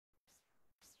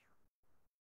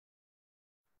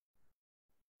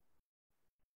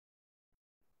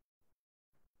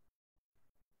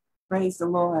Praise the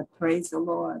Lord. Praise the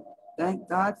Lord. Thank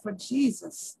God for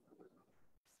Jesus.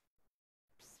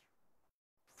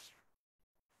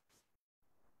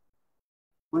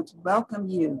 I want to welcome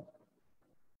you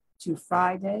to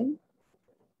Friday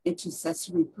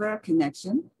Intercessory Prayer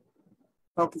Connection.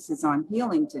 Focuses on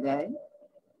healing today.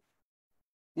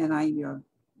 And I'm your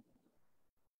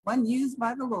one used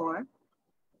by the Lord,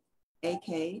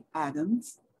 A.K.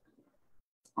 Adams.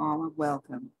 All are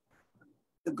welcome.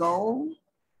 The goal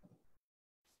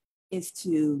is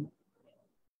to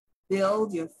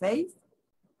build your faith,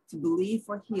 to believe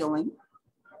for healing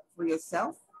for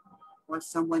yourself or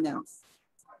someone else.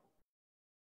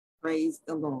 Praise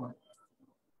the Lord.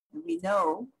 And we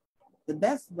know the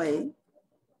best way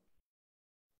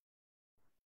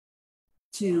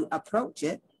to approach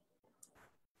it,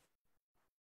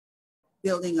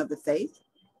 building of the faith,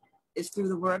 is through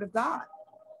the Word of God.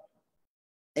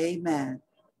 Amen.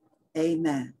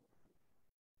 Amen.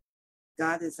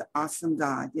 God is an awesome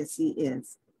God. Yes, He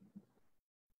is.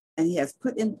 And He has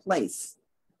put in place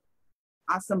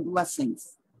awesome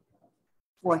blessings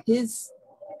for His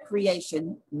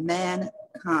creation,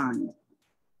 mankind.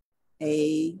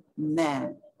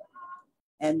 Amen.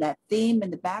 And that theme in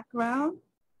the background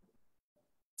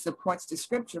supports the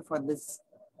scripture for this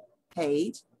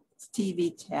page,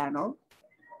 TV channel.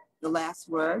 The last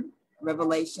word,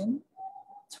 Revelation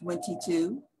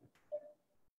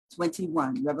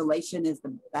 22:21. Revelation is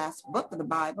the last book of the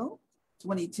Bible.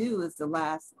 22 is the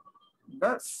last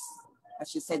verse. I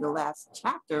should say the last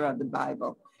chapter of the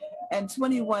Bible. And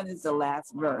 21 is the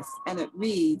last verse. And it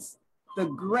reads, "The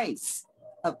grace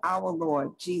of our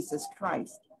Lord Jesus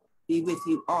Christ be with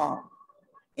you all.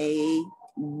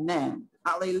 Amen."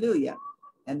 Hallelujah.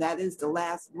 And that is the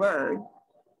last word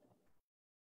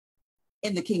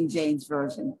in the King James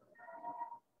Version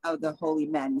of the Holy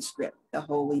Manuscript, the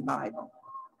Holy Bible.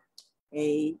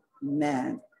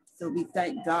 Amen. So we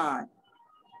thank God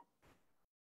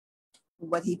for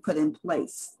what He put in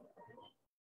place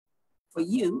for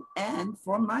you and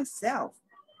for myself.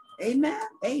 Amen.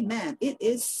 Amen. It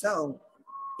is so.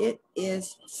 It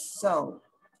is so.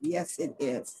 Yes, it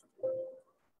is.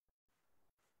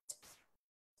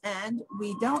 And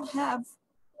we don't have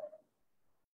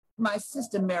my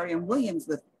sister Marion Williams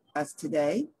with us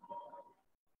today.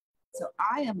 So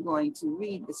I am going to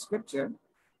read the scripture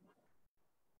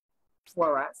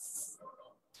for us.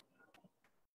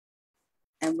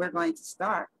 And we're going to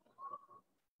start,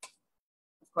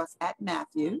 of course, at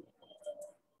Matthew.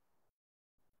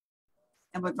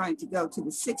 And we're going to go to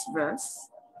the 6th verse.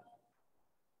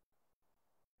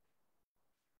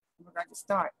 We're going to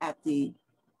start at the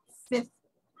 6th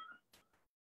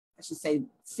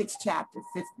chapter,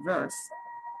 5th verse.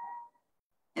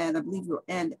 And I believe we'll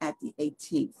end at the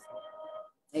 18th.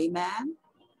 Amen.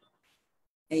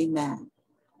 Amen.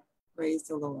 Praise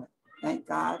the Lord. Thank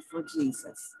God for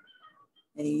Jesus.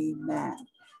 Amen.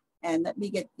 And let me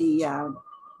get that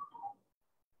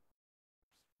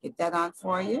on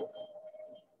for you.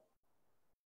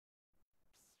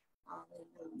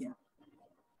 Hallelujah.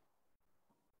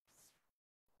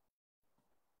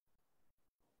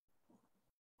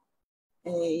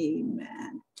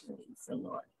 Amen. Praise the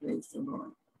Lord. Praise the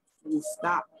Lord. Can you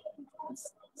stop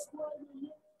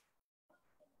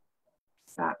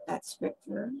that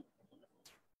scripture?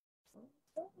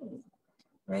 Okay.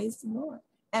 Praise the Lord.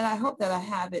 And I hope that I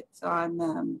have it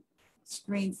on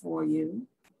screen for you.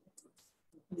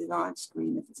 Put it on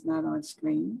screen if it's not on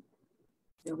screen.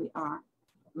 There we are.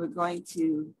 We're going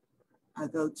to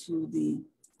go to the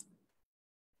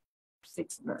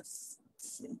 6th verse. Let's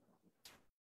see.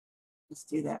 Let's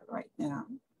do that right now.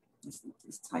 Let's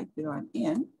just type it on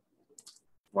in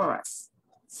for us.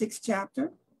 6th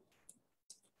chapter,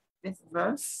 5th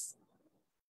verse.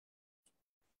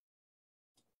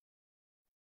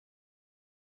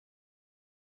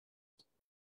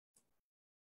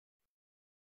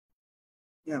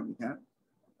 There we go.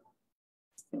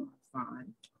 Still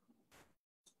fine.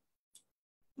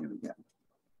 There we go.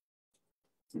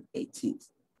 To 18th.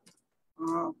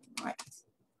 All right.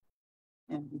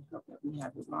 And we hope that we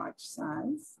have a large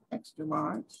size, extra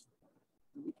large.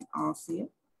 We can all see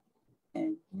it.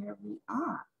 And here we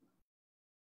are.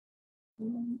 Here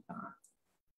we are.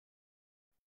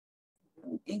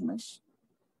 In English.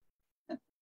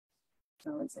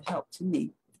 So it's a help to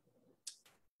me.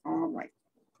 All right.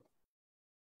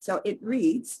 So it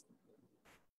reads,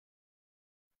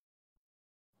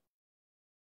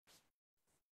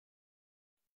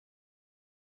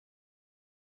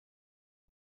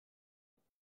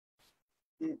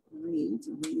 I'm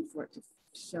waiting for it to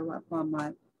show up on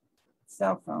my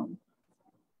cell phone.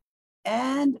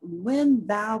 "And when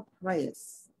thou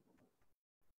prayest,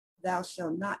 thou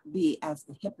shalt not be as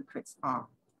the hypocrites are,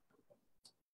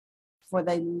 for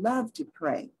they love to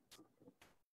pray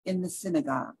in the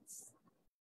synagogues,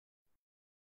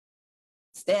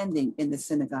 standing in the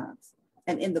synagogues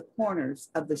and in the corners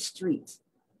of the street,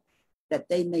 that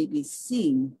they may be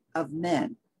seen of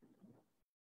men.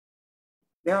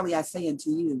 Verily I say unto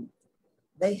you,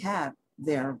 they have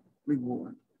their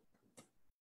reward.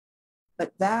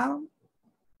 But thou,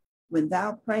 when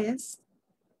thou prayest,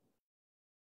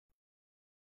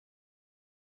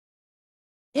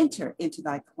 enter into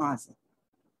thy closet,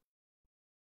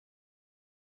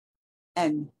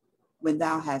 and when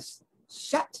thou hast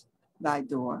shut thy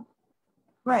door,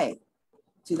 pray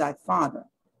to thy Father,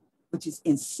 which is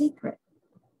in secret,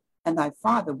 and thy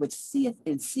Father, which seeth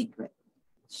in secret,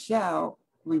 shall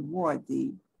reward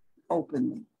thee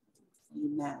openly.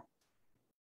 Amen.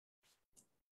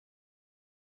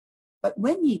 But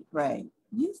when ye pray,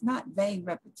 use not vain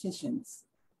repetitions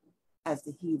as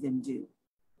the heathen do,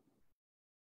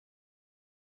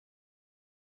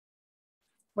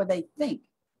 for they think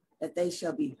that they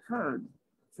shall be heard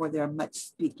for their much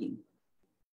speaking.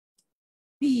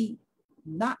 Be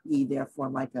not ye therefore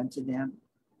like unto them,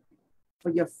 for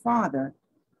your Father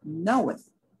knoweth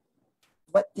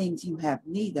what things you have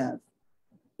need of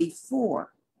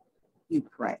before you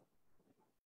pray.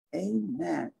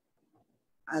 Amen.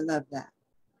 I love that.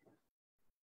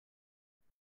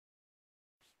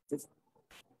 Just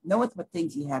knoweth what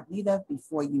things you have need of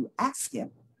before you ask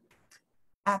him.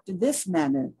 After this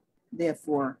manner,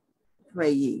 therefore,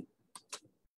 pray ye.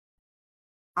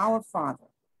 Our Father,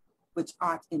 which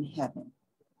art in heaven,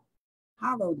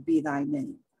 hallowed be thy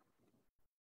name.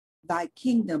 Thy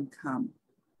kingdom come,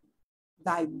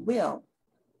 thy will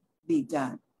be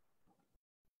done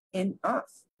in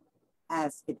earth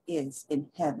as it is in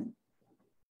heaven.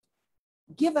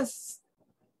 Give us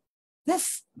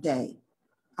this day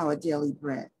our daily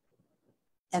bread,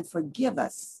 and forgive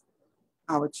us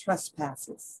our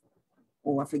trespasses,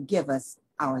 or forgive us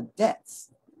our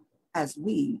debts as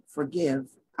we forgive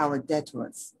our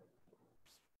debtors.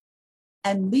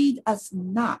 And lead us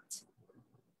not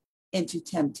into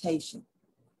temptation,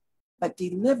 but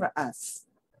deliver us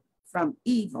from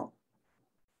evil.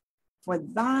 For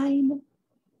thine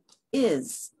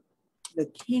is the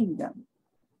kingdom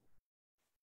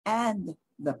and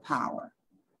the power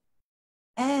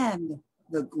and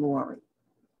the glory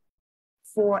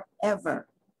forever.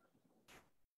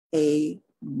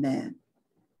 Amen.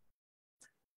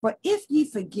 For if ye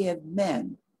forgive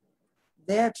men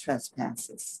their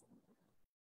trespasses,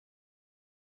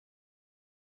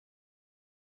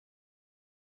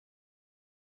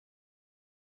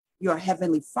 your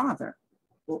heavenly Father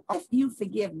will, if you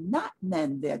forgive not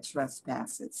men their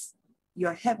trespasses,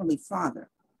 your heavenly Father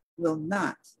will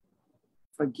not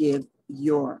forgive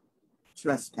your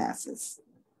trespasses.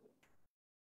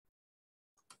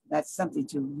 That's something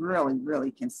to really,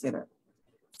 really consider.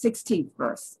 16th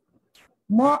verse.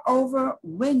 Moreover,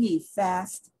 when ye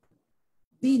fast,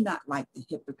 be not like the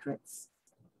hypocrites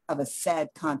of a sad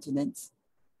countenance,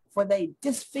 for they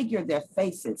disfigure their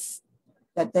faces,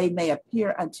 that they may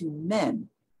appear unto men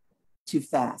to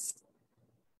fast.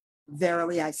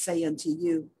 Verily I say unto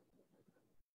you,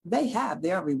 they have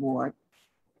their reward.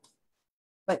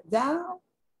 But thou,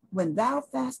 when thou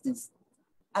fastest,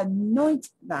 anoint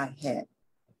thy head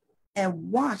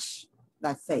and wash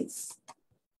thy face,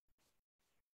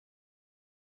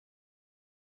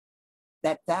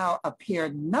 that thou appear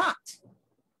not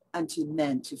unto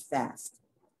men to fast,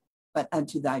 but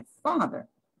unto thy Father,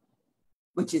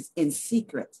 which is in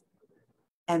secret.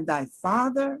 And thy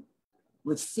Father,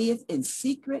 which seeth in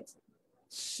secret,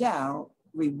 shall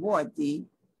reward thee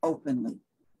openly.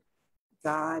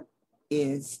 God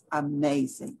is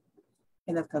amazing.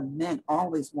 And if men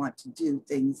always want to do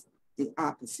things the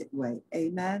opposite way,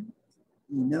 amen?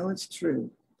 You know it's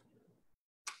true.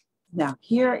 Now,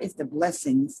 here is the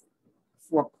blessings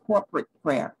for corporate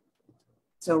prayer.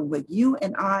 So when you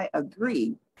and I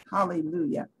agree,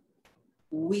 hallelujah,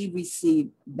 we receive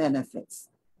benefits.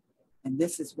 And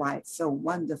this is why it's so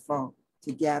wonderful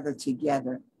to gather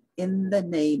together in the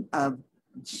name of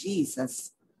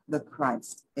Jesus the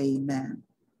Christ. Amen.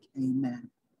 Amen.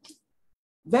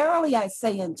 Verily I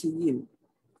say unto you,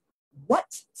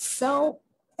 whatsoever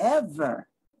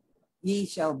ye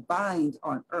shall bind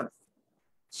on earth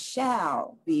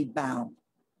shall be bound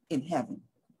in heaven.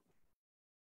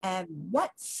 And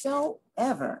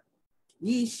whatsoever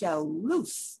ye shall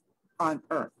loose on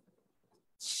earth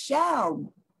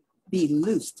shall be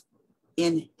loosed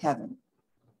in heaven.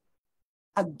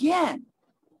 Again,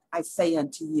 I say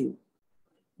unto you,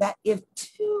 that if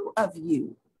two of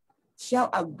you shall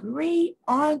agree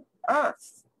on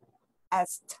earth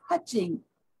as touching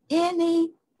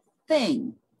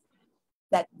anything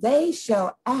that they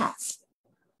shall ask,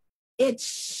 it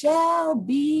shall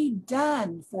be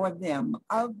done for them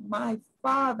of my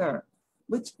Father,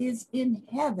 which is in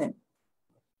heaven.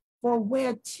 For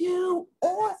where two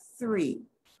or three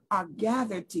are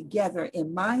gathered together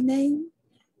in my name,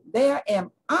 there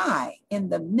am I in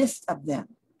the midst of them.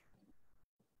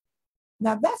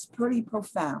 Now that's pretty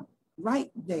profound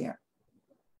right there.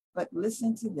 But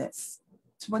listen to this,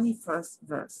 21st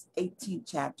verse, 18th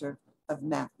chapter of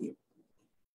Matthew.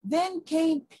 Then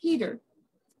came Peter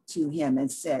to him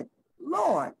and said,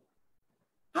 Lord,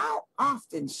 how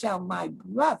often shall my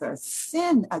brother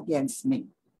sin against me,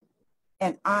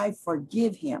 and I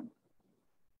forgive him?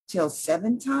 Till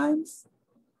 7 times?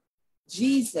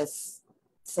 Jesus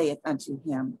saith unto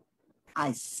him,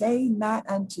 I say not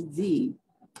unto thee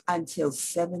until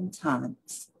 7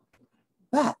 times,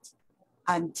 but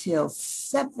until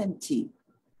 70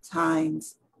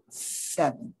 times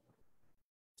 7.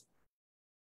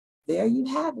 There you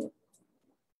have it.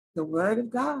 The word of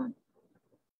God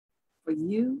for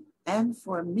you and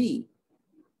for me,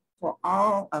 for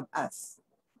all of us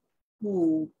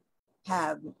who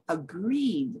have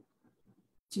agreed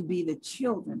to be the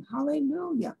children,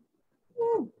 hallelujah,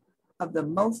 of the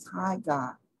Most High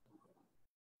God.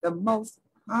 The Most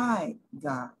High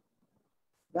God.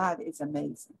 God is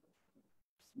amazing.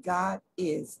 God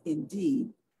is indeed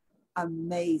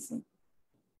amazing.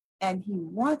 And he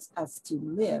wants us to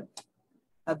live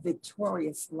a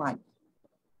victorious life.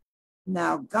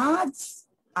 Now, God's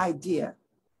idea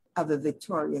of a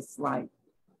victorious life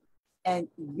and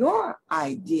your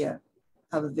idea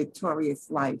of a victorious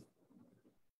life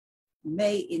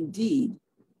may indeed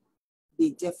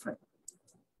be different.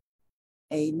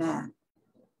 Amen.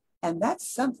 And that's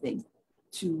something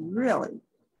to really,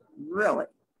 really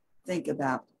think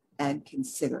about and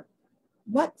consider.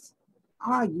 What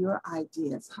are your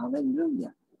ideas,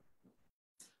 hallelujah,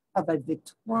 of a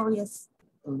victorious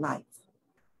life?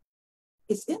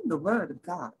 It's in the Word of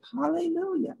God,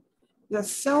 hallelujah.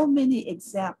 There's so many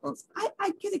examples.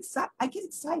 I get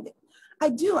excited. I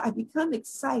do. I become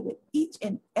excited each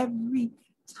and every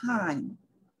time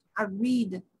I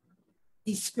read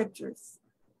these scriptures,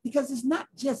 because it's not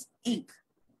just ink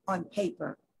on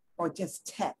paper or just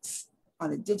text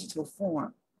on a digital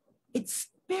form. It's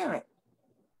spirit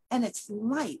and it's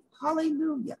light.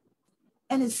 Hallelujah.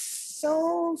 And it's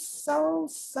so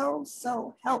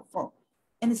helpful.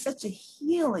 And it's such a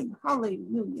healing,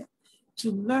 hallelujah,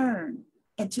 to learn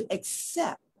and to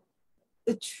accept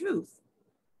the truth.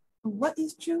 What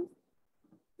is truth?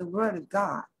 The word of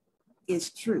God is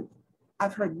truth.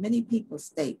 I've heard many people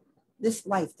state, this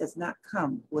life does not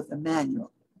come with a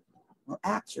manual. Well,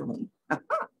 actually,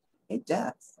 it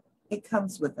does. It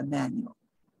comes with a manual.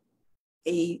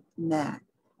 Amen.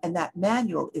 And that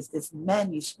manual is this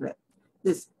manuscript,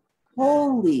 this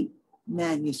holy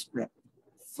manuscript,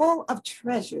 full of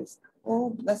treasures. Oh,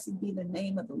 blessed be the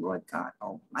name of the Lord God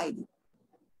Almighty.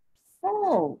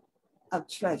 Full of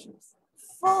treasures,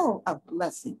 full of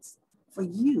blessings for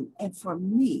you and for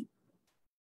me.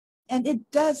 And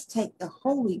it does take the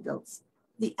Holy Ghost,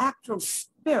 the actual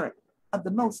spirit of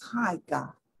the Most High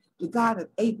God, the God of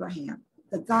Abraham,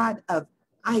 the God of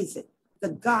Isaac, the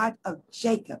God of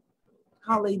Jacob,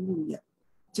 hallelujah,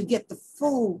 to get the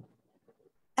full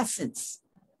essence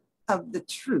of the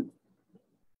truth.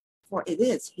 For it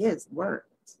is his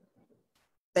words.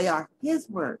 They are his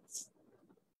words,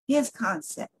 his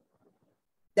concept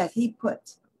that he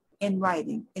put in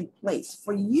writing, in place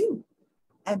for you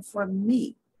and for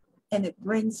me. And it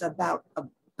brings about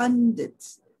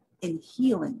abundance in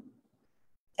healing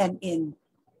and in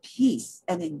peace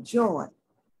and in joy.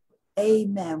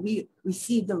 Amen. We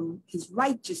receive his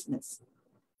righteousness,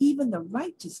 even the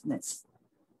righteousness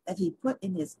that he put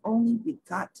in his only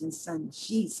begotten son,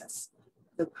 Jesus,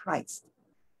 the Christ.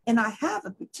 And I have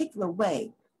a particular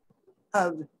way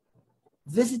of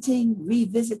visiting,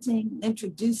 revisiting,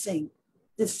 introducing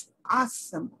this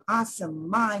awesome,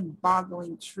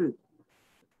 mind-boggling truth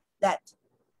that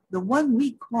the one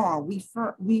we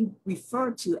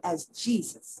refer to as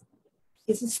Jesus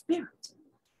is a spirit.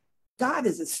 God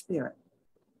is a spirit,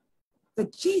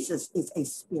 but Jesus is a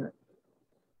spirit.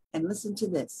 And listen to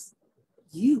this.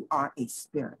 You are a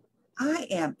spirit. I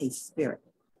am a spirit.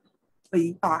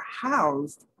 We are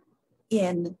housed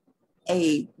in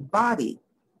a body.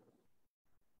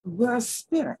 We're a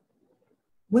spirit.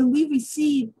 When we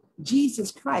receive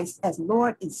Jesus Christ as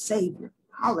Lord and Savior,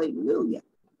 hallelujah,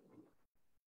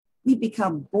 we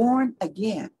become born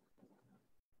again,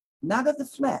 not of the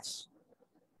flesh,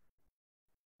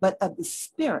 but of the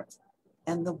spirit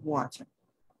and the water.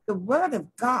 The word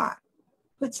of God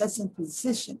puts us in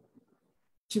position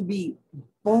to be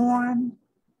born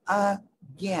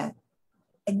again.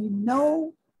 And you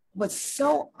know what's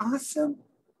so awesome?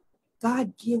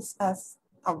 God gives us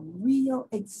a real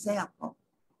example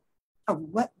of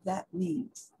what that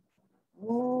means.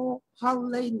 Oh,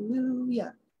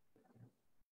 hallelujah.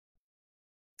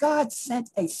 God sent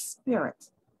a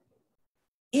spirit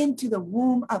into the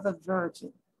womb of a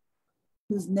virgin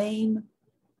whose name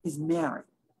is Mary.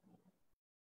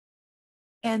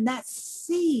 And that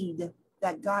seed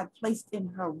that God placed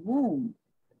in her womb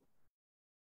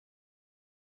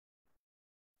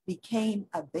became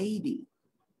a baby.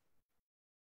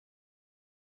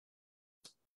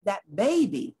 That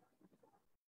baby,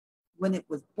 when it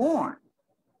was born,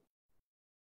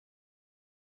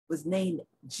 was named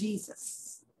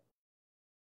Jesus.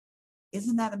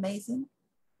 Isn't that amazing?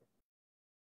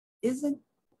 Isn't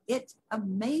it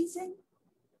amazing?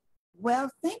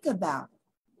 Well, think about it.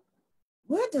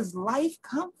 Where does life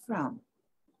come from?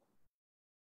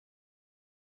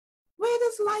 Where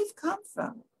does life come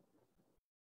from?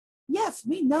 Yes,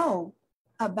 we know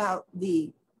about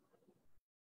the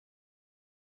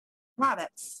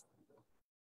products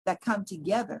that come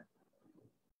together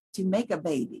to make a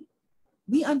baby.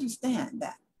 We understand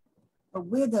that. But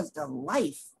where does the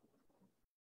life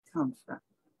come from?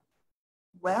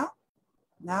 Well,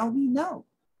 now we know.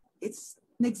 It's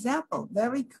an example,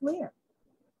 very clear,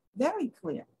 very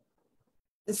clear.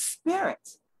 The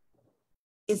spirit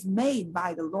is made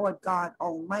by the Lord God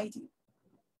Almighty,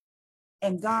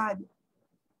 and God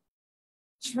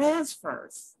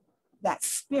transfers that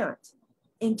spirit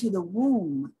into the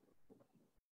womb,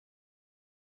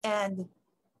 and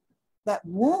that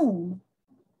womb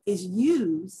is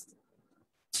used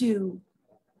to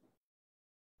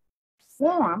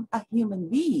form a human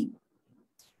being.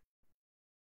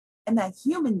 And that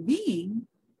human being,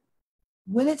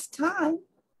 when it's time,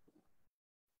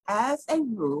 as a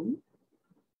rule,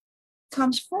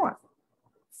 comes forth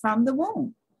from the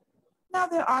womb. Now,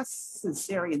 there are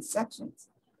cesarean sections,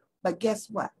 but guess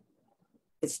what?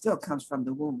 It still comes from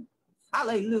the womb.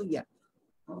 Hallelujah.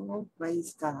 Oh,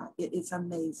 praise God. It is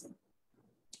amazing.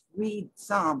 Read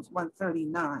Psalms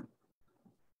 139.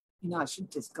 You know, I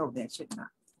should just go there, shouldn't I?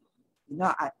 You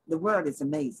know, the word is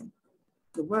amazing.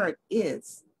 The word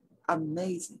is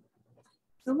amazing.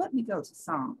 So let me go to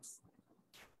Psalms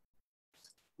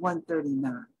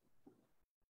 139.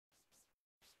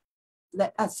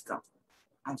 Let us go,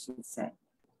 I should say,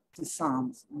 to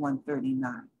Psalms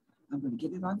 139. I'm going to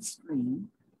get it on the screen.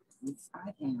 Yes,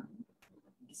 I am.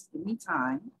 Just give me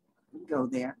time to go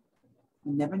there.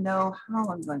 You never know how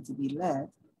I'm going to be led.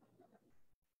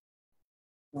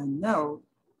 I know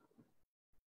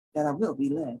that I will be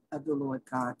led of the Lord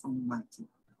God Almighty.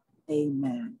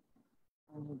 Amen.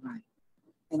 All right.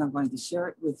 And I'm going to share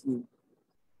it with you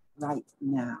right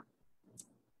now.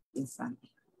 Yes, I am.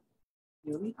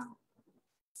 Here we are.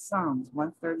 Psalms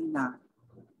 139.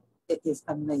 It is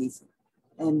amazing.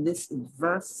 And this is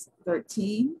verse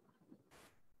 13.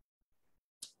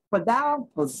 For thou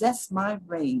possess my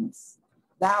reins.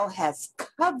 Thou hast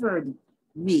covered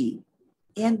me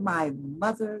in my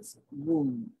mother's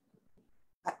womb.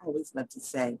 I always love to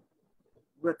say,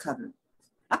 we're covered.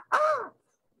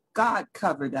 God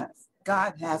covered us.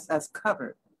 God has us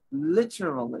covered,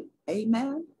 literally.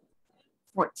 Amen.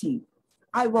 14.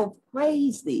 I will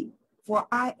praise thee, for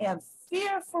I am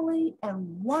fearfully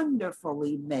and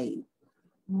wonderfully made.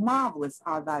 Marvelous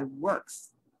are thy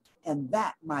works, and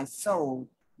that my soul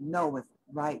knoweth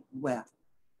right well.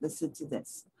 Listen to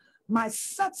this. My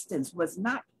substance was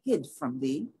not hid from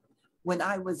thee when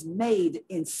I was made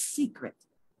in secret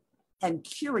and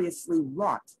curiously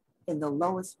wrought in the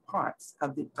lowest parts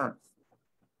of the earth.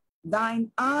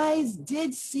 Thine eyes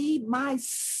did see my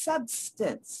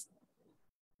substance,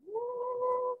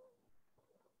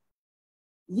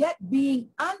 yet being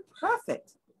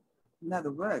unperfect. In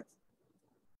other words,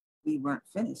 we weren't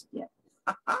finished yet.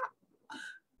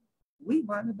 We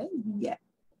weren't a baby yet,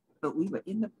 but we were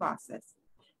in the process.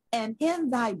 And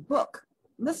in thy book,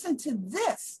 listen to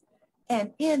this,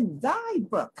 and in thy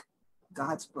book,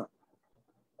 God's book,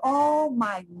 all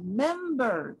my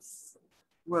members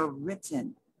were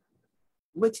written,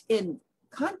 which in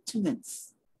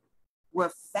continents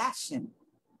were fashioned,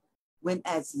 when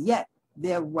as yet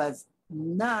there was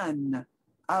none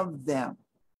of them.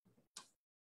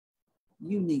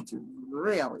 You need to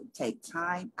really take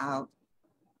time out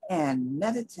and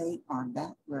meditate on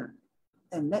that word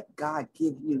and let God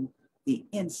give you the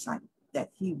insight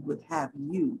that he would have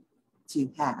you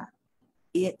to have.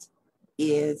 It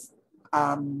is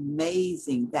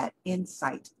amazing. That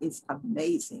insight is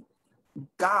amazing.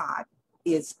 God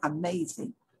is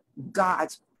amazing.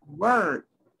 God's word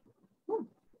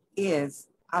is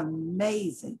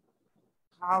amazing.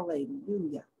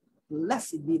 Hallelujah.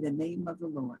 Blessed be the name of the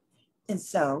Lord. And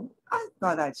so I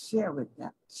thought I'd share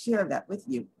that with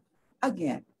you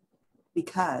again,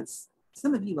 because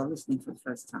some of you are listening for the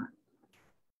first time.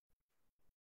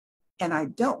 And I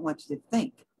don't want you to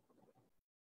think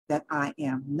that I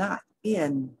am not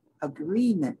in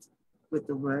agreement with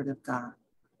the word of God.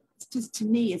 It's just, to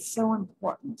me, it's so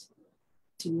important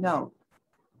to know,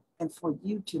 and for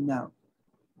you to know,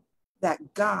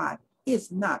 that God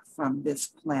is not from this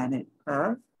planet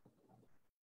Earth.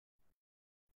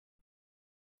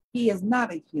 He is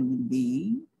not a human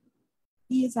being.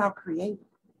 He is our creator.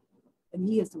 And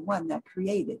he is the one that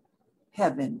created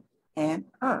heaven and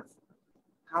earth.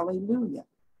 Hallelujah.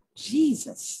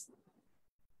 Jesus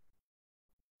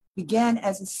began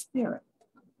as a spirit.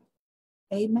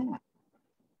 Amen.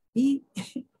 He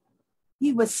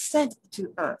was sent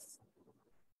to earth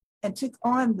and took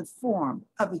on the form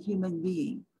of a human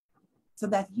being so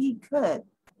that he could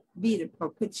be the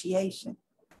propitiation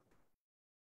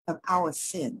of our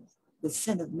sins, the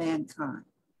sin of mankind.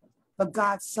 But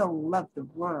God so loved the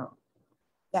world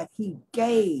that he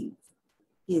gave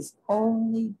his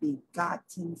only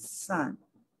begotten Son,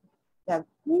 that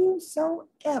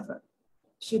whosoever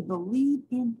should believe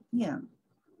in him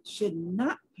should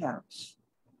not perish,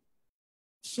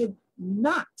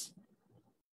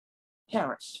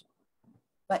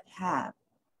 but have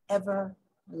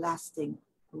everlasting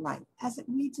life. As it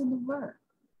reads in the word,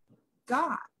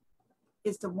 God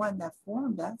is the one that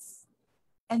formed us,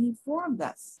 and he formed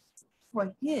us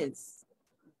for his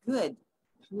good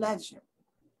pleasure.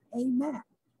 Amen.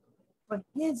 For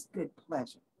his good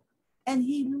pleasure. And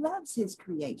he loves his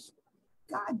creation.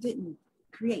 God didn't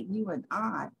create you and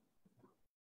I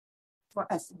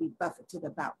for us to be buffeted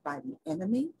about by the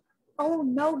enemy. Oh,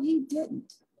 no, he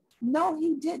didn't. No,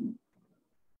 he didn't.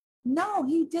 No,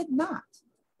 he did not.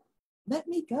 Let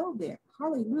me go there.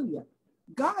 Hallelujah.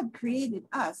 God created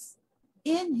us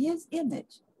in his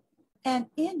image and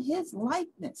in his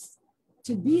likeness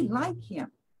to be like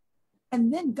him.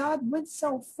 And then God went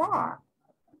so far,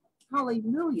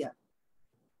 hallelujah,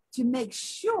 to make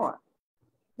sure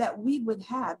that we would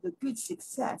have the good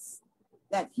success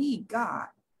that he, God,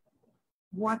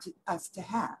 wanted us to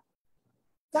have.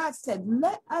 God said,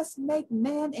 let us make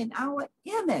man in our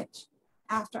image,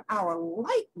 after our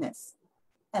likeness,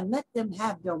 and let them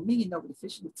have dominion over the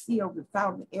fish of the sea, over the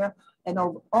fowl of the air, and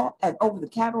over the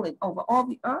cattle, and over all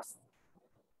the earth,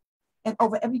 and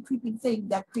over every creeping thing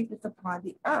that creepeth upon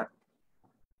the earth.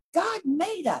 God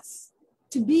made us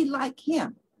to be like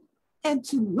him and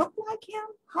to look like him.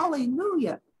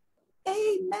 Hallelujah.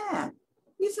 Amen.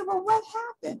 You said, well, what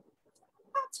happened?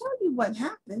 I'll tell you what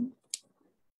happened.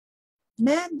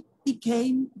 Man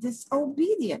became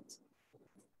disobedient.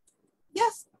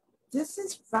 Yes, this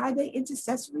is Friday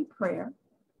Intercessory Prayer.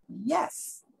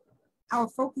 Yes, our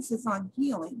focus is on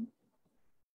healing.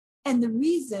 And the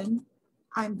reason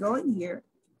I'm going here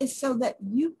is so that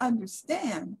you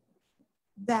understand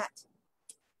that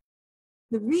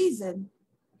the reason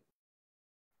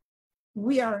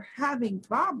we are having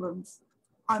problems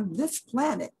on this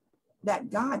planet that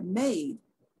God made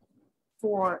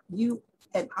for you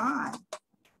and I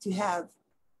to have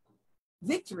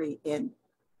victory in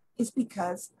is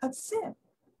because of sin.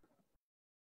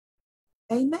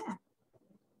 Amen.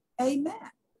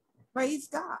 Amen. Praise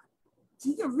God. So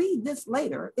you can read this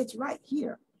later. It's right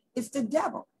here. It's the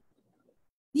devil.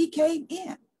 He came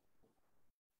in.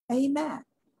 Amen.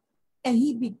 And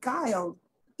he beguiled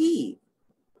Eve.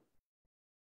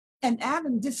 And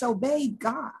Adam disobeyed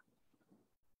God.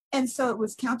 And so it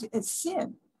was counted as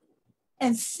sin.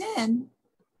 And sin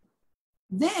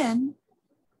then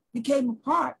became a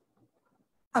part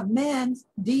of man's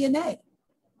DNA.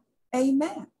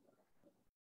 Amen.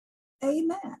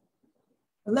 Amen.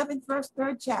 11th verse,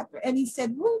 3rd chapter. And he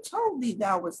said, who told thee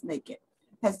thou wast naked?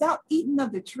 Hast thou eaten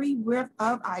of the tree whereof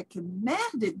I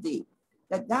commanded thee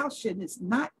that thou shouldest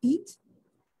not eat?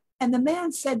 And the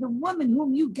man said, the woman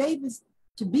whom you gave us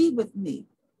to be with me,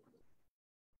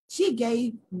 she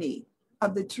gave me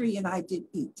of the tree, and I did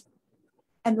eat.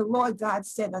 And the Lord God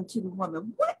said unto the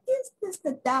woman, what is this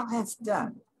that thou hast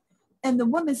done? And the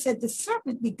woman said, the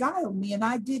serpent beguiled me, and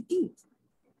I did eat.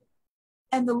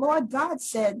 And the Lord God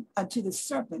said unto the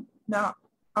serpent, now,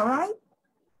 all right?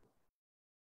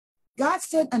 God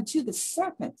said unto the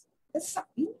serpent,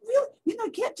 you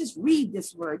can't just read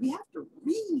this word. You have to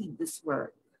read this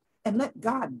word and let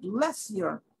God bless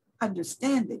your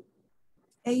understanding.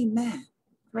 Amen.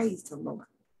 Praise the Lord.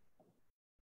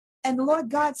 And the Lord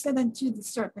God said unto the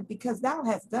serpent, because thou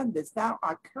hast done this, thou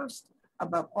art cursed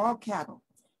above all cattle,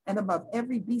 and above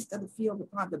every beast of the field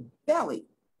upon the belly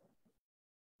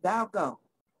thou go,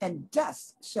 and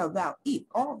dust shalt thou eat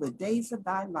all the days of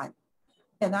thy life.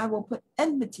 And I will put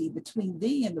enmity between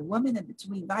thee and the woman, and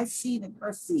between thy seed and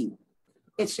her seed.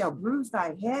 It shall bruise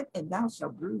thy head, and thou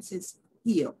shalt bruise his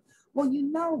heel. Well, you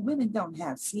know, women don't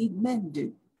have seed, men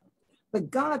do.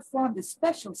 But God formed a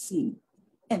special seed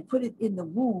and put it in the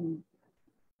womb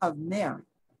of Mary.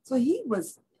 So he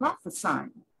was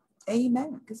prophesying.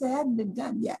 Amen. Because it hadn't been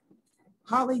done yet.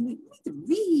 Hallelujah. We need to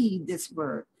read this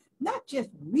word. Not just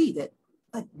read it,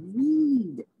 but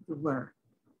read the word.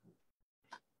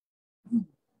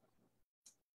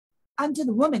 Unto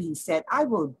the woman, he said, I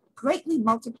will greatly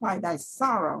multiply thy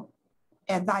sorrow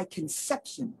and thy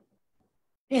conception.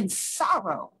 In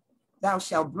sorrow thou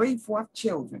shalt bring forth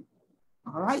children.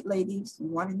 All right, ladies, you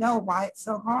want to know why it's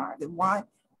so hard and why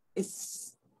it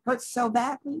hurts so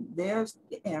badly? There's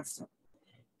the answer.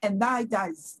 And thy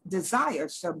desire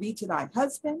shall be to thy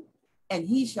husband, and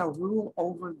he shall rule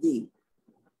over thee.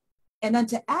 And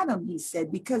unto Adam he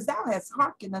said, because thou hast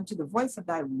hearkened unto the voice of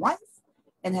thy wife,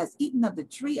 and hast eaten of the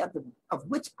tree of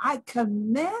which I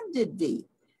commanded thee,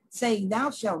 saying, thou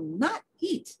shalt not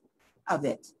eat of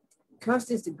it.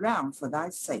 Cursed is the ground for thy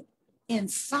sake. In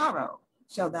sorrow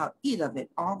shalt thou eat of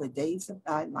it all the days of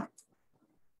thy life.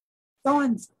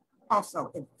 Thorns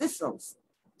also and thistles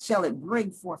shall it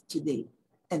bring forth to thee,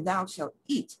 and thou shalt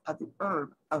eat of the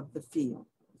herb of the field.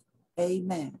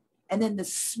 Amen. And in the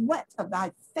sweat of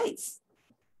thy face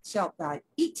shalt thou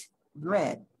eat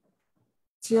bread,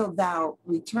 till thou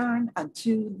return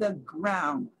unto the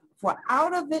ground. For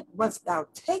out of it wast thou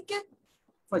taken,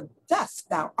 for dust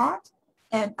thou art,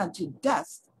 and unto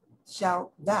dust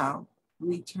shalt thou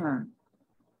return.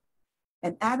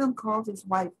 And Adam called his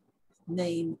wife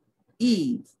name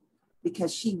Eve,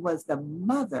 because she was the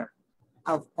mother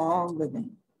of all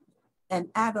living. And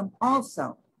Adam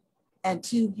also, and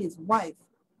to his wife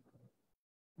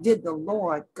did the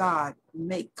Lord God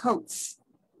make coats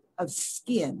of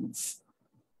skins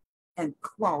and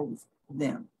clothe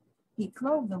them. He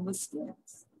clothed them with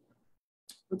skins,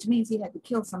 which means he had to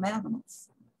kill some animals,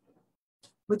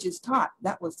 which is taught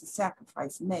that was the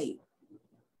sacrifice made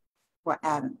for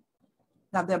Adam.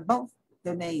 Now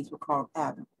their names were called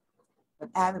Adam, but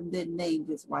Adam then named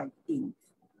his wife Eve.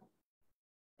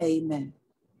 Amen.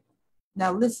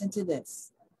 Now listen to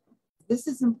this. This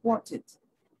is important,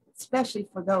 especially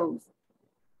for those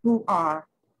who are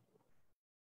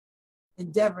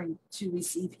endeavoring to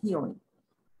receive healing.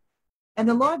 And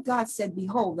the Lord God said,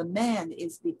 behold, the man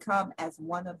is become as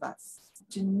one of us,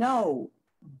 to know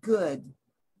good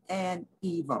and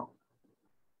evil.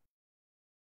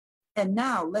 And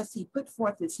now, lest he put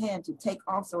forth his hand to take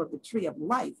also of the tree of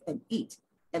life and eat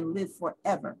and live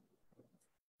forever.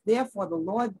 Therefore, the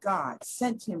Lord God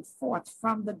sent him forth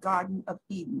from the Garden of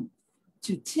Eden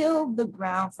to till the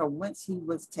ground from whence he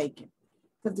was taken.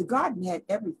 Because the garden had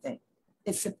everything.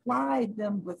 It supplied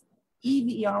them with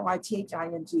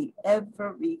everything.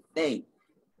 Everything.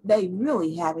 They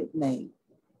really had it made.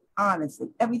 Honestly,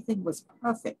 everything was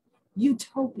perfect.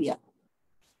 Utopia.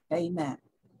 Amen.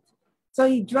 So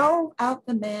he drove out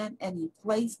the man, and he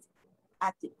placed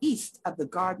at the east of the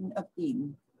Garden of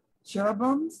Eden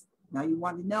cherubims. Now you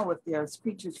want to know if there's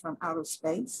creatures from outer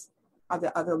space. Are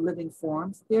there other living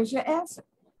forms? There's your answer.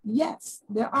 Yes,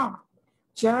 there are.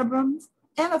 Cherubims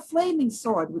and a flaming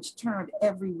sword which turned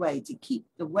every way to keep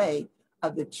the way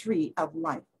of the tree of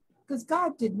life. Because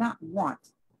God did not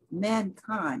want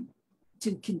mankind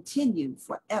to continue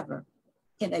forever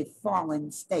in a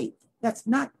fallen state. That's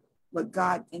not what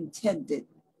God intended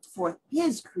for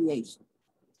his creation.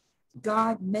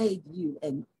 God made you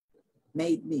and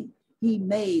made me. He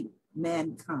made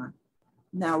mankind.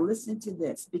 Now listen to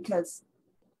this, because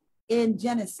in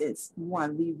Genesis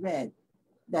 1, we read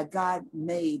that God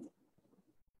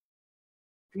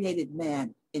created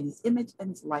man in his image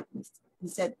and his likeness. He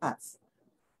said us.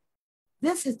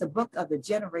 This is the book of the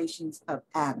generations of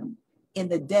Adam. In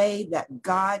the day that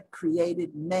God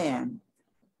created man,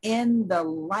 in the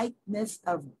likeness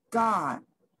of God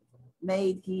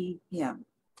made he him.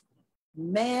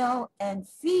 Male and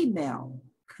female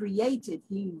created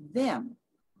he them,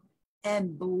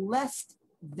 and blessed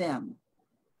them,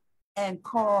 and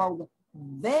called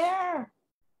their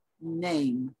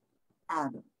name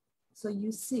Adam. So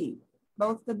you see,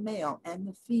 both the male and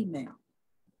the female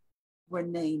were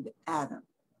named Adam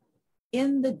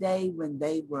in the day when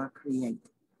they were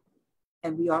created.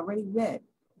 And we already read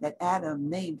that Adam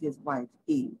named his wife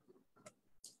Eve.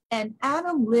 And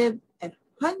Adam lived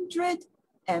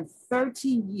 130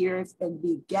 years and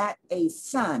begat a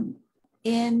son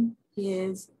in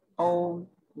his own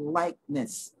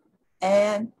likeness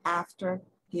and after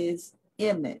his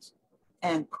image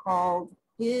and called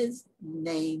his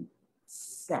name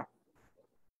Seth.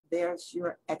 There's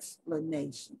your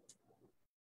explanation.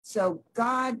 So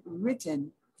God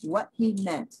written what he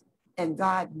meant, and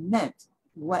God meant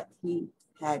what he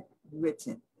had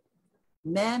written.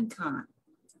 Mankind,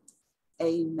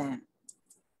 amen.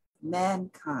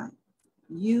 Mankind,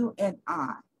 you and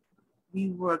I, we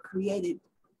were created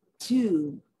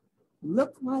to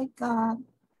look like God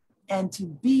and to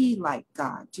be like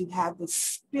God, to have the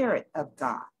Spirit of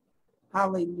God.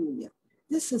 Hallelujah.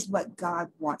 This is what God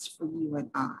wants for you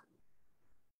and I.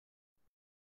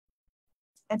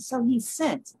 And so he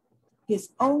sent his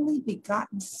only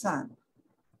begotten Son,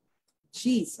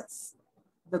 Jesus,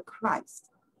 the Christ,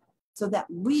 so that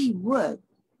we would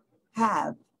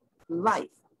have life,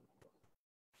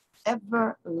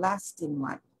 everlasting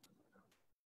life.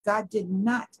 God did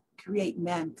not create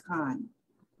mankind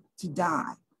to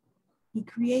die. He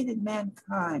created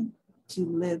mankind to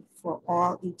live for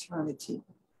all eternity.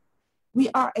 We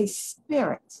are a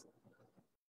spirit,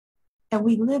 and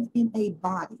we live in a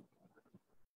body.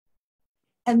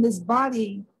 And this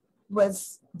body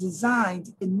was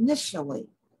designed initially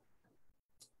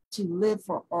to live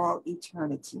for all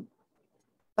eternity.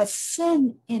 But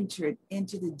sin entered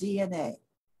into the DNA.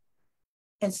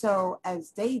 And so, as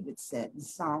David said in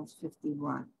Psalms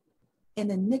 51,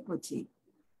 in iniquity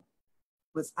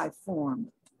was I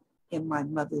formed in my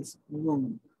mother's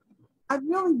womb. I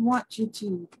really want you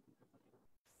to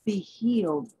be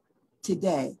healed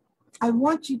today. I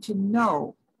want you to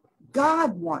know,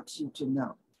 God wants you to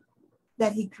know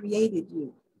that he created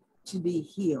you to be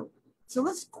healed. So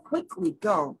let's quickly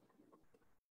go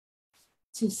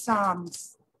to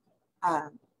Psalms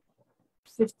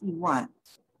 51. I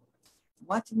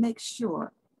want to make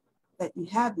sure that you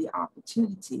have the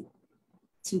opportunity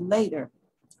to later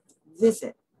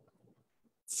visit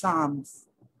Psalms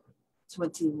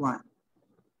 21.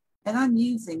 And I'm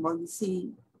using, well, you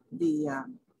see the,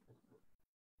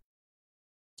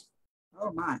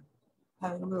 oh my,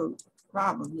 having a little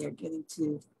problem here getting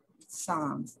to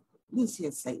Psalms. Loose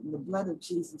here, Satan. The blood of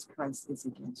Jesus Christ is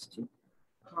against you.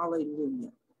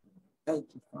 Hallelujah. Thank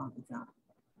you, Father God.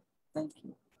 Thank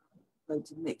you. But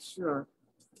to make sure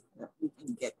that we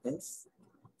can get this.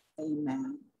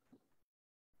 Amen.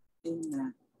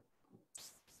 Amen.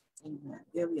 Amen.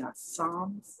 There we are.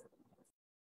 Psalms.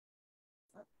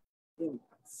 There we go.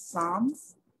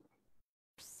 Psalms.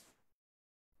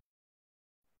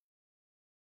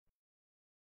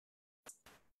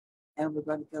 And we're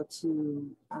going to go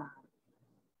to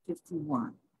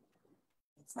 51.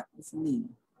 That was me.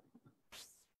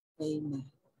 Amen.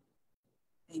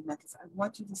 Amen. Because I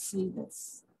want you to see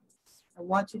this. I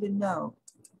want you to know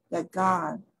that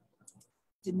God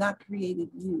did not create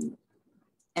you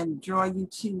and draw you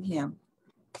to him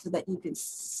so that you can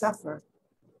suffer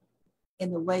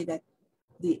in the way that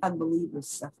the unbeliever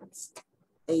suffers.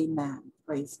 Amen.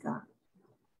 Praise God.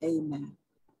 Amen.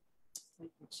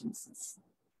 Thank you, Jesus.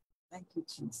 Thank you,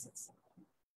 Jesus.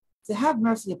 To have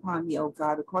mercy upon me, O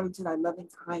God, according to thy loving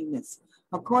kindness,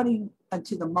 according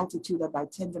unto the multitude of thy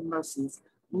tender mercies,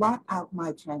 blot out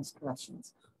my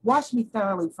transgressions. Wash me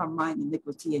thoroughly from mine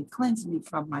iniquity and cleanse me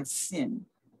from my sin.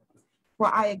 For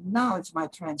I acknowledge my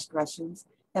transgressions,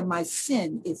 and my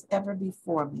sin is ever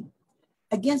before me.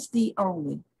 Against thee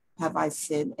only have I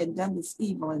sinned and done this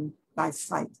evil in thy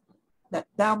sight, that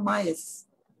thou mightest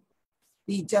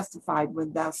be justified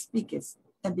when thou speakest,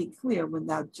 and be clear when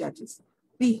thou judgest.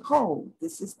 Behold,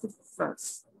 this is the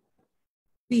first.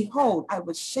 Behold, I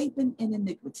was shapen in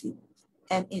iniquity,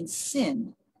 and in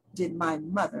sin did my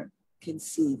mother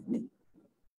conceive me.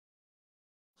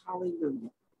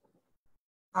 Hallelujah.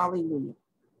 Hallelujah.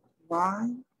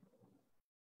 Why?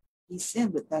 He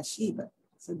sinned with Bathsheba.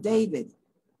 So David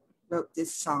wrote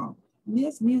this song. And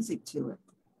there's music to it.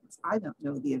 I don't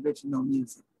know the original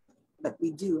music, but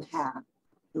we do have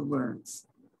the words.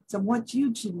 So I want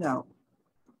you to know,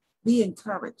 be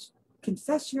encouraged.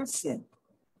 Confess your sin.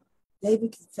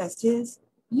 David confessed his,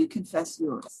 you confess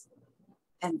yours.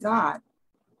 And God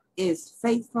is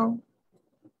faithful.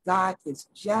 God is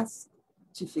just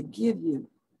to forgive you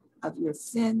of your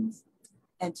sins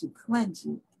and to cleanse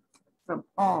you from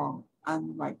all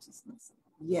unrighteousness.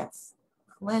 Yes,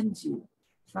 cleanse you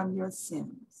from your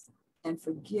sins and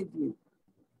forgive you,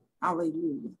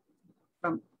 hallelujah,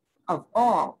 of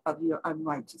all of your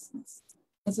unrighteousness.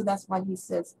 And so that's why he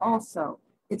says also,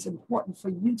 it's important for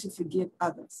you to forgive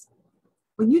others.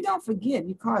 When you don't forgive,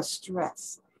 you cause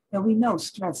stress. And we know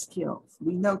stress kills.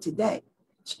 We know today,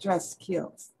 stress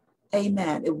kills.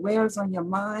 Amen. It wears on your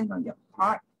mind, on your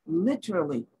heart,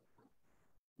 literally.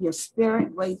 Your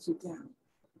spirit weighs you down.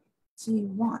 So you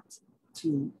want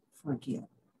to forgive.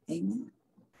 Amen.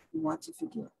 We want to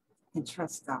forgive and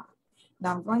trust God.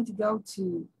 Now I'm going to go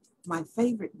to my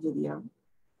favorite video,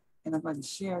 and I'm going to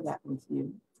share that with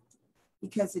you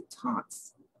because it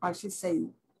talks, or I should say,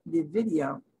 the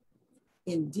video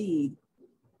indeed,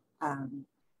 how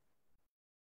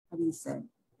do you say,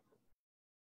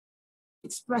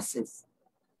 expresses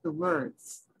the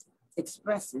words,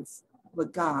 expresses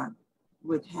what God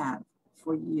would have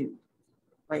for you.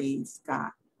 Praise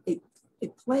God.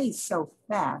 It plays so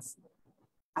fast.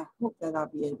 I hope that I'll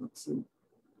be able to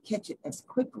catch it as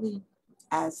quickly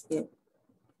as it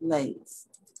plays.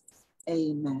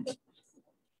 Amen.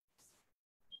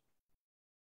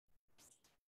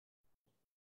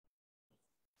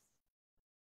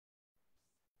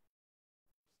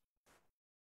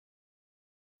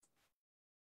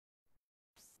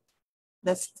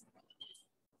 Let's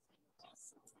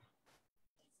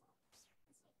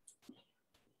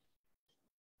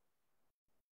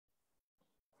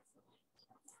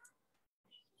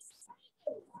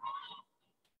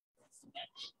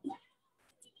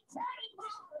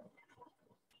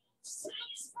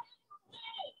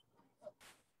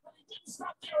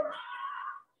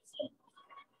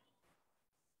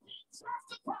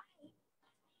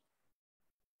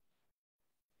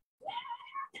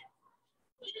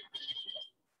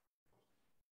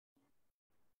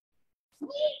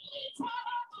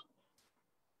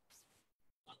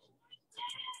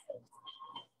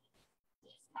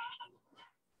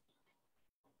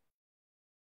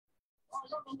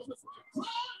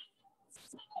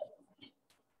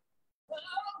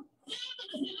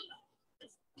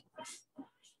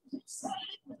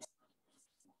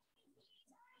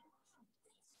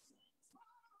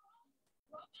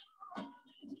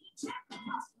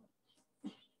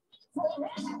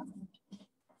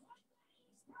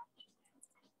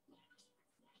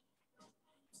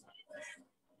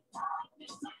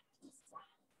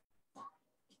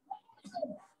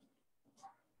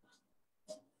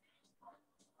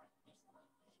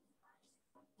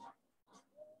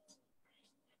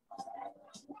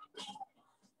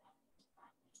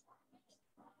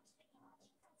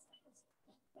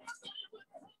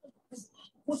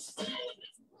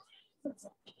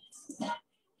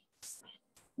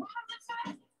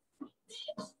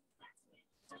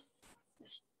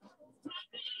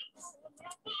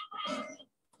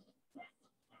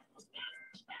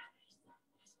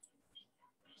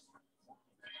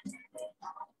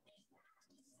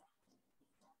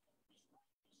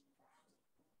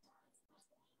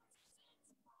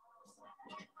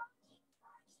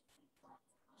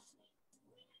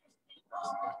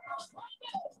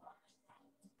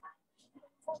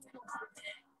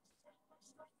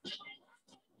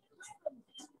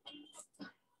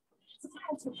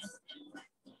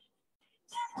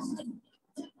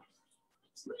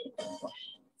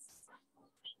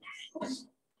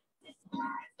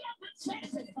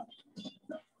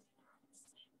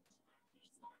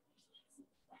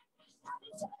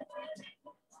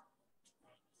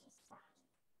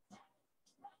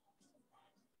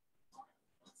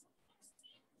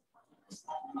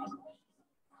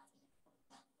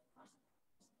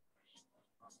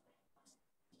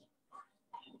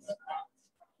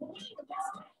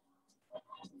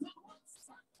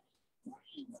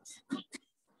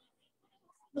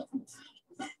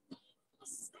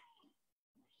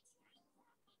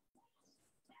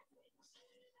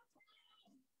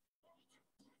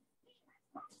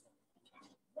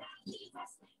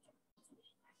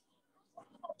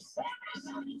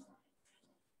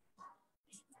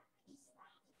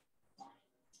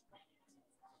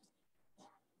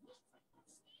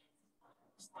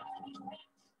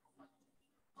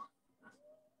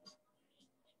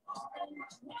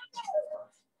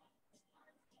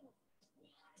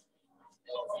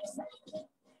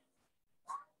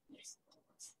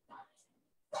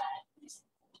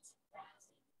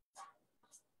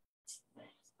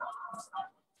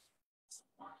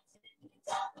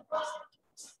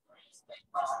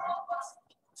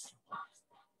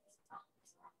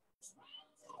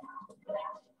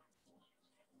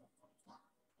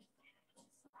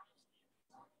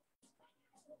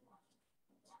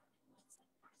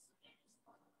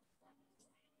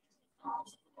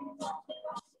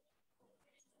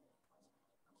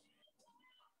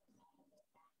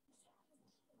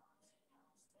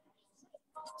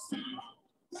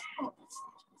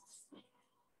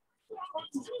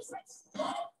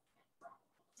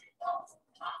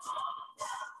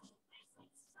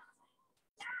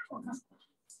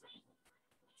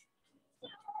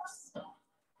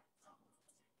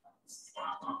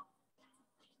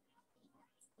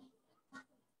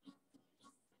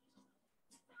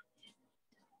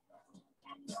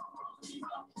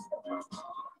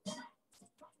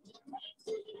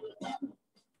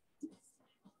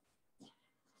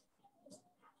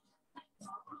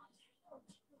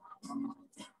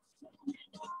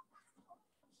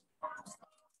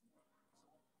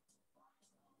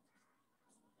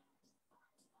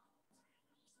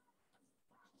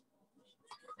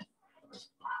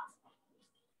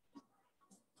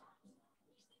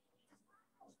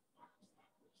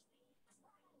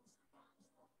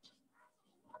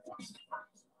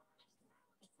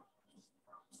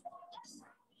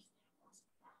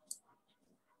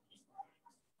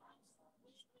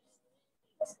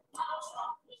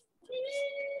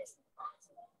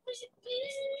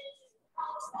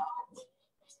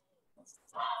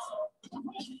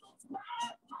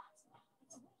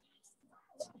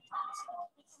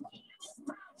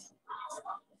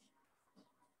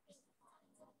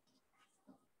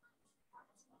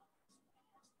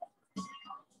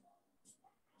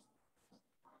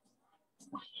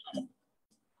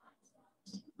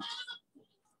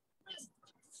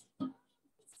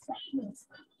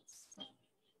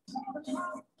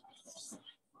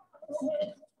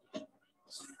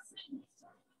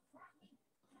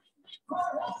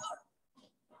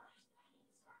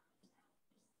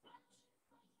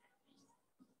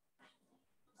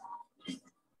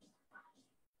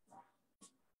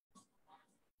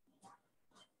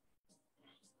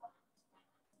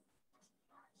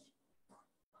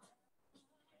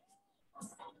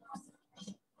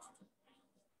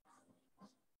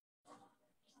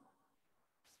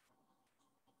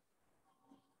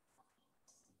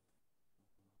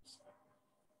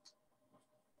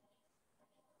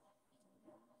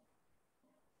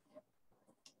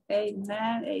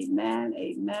Amen, amen,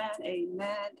 amen,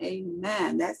 amen,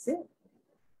 amen. That's it.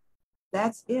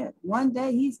 That's it. One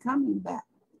day he's coming back.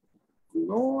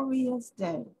 Glorious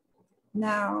day.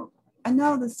 Now, I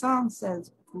know the song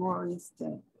says glorious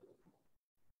day,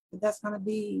 but that's going to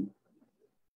be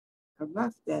a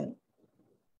rough day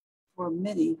for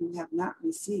many who have not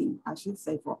received, I should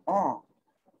say for all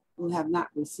who have not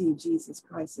received Jesus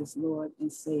Christ as Lord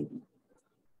and Savior.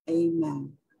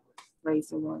 Amen. Praise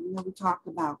the Lord. You know, we talked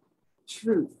about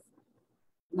truth,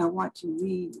 and I want you to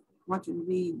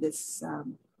read this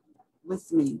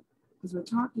with me, because we're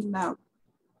talking about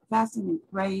fasting and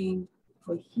praying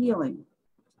for healing.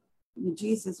 You know,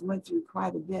 Jesus went through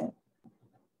quite a bit.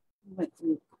 He went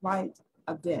through quite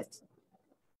a bit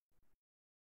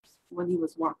when he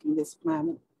was walking this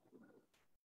planet.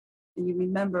 And you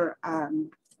remember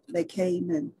they came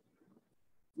and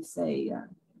you say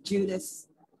Judas,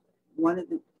 one of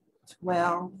the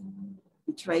 12,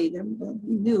 betrayed him. But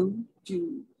he knew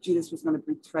Judas was going to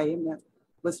betray him. That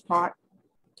was part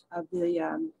of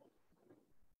the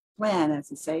plan, as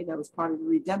to say. That was part of the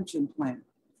redemption plan.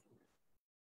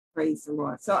 Praise the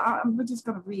Lord. So we're just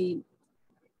going to read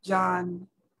John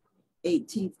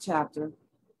 18th chapter,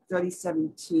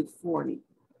 37 to 40.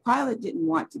 Pilate didn't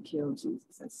want to kill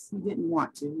Jesus. He didn't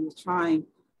want to. He was trying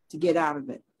to get out of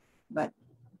it. But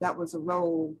that was a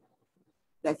role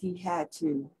that he had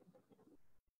to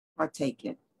partake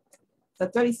in. The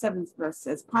 37th verse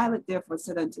says, Pilate therefore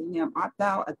said unto him, Art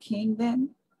thou a king then?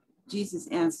 Jesus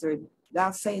answered,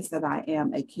 Thou sayest that I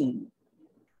am a king.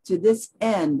 To this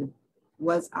end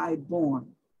was I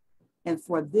born, and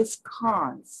for this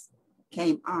cause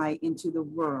came I into the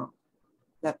world,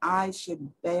 that I should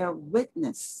bear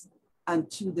witness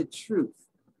unto the truth.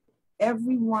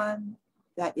 Everyone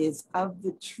that is of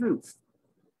the truth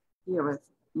heareth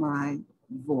my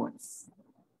voice.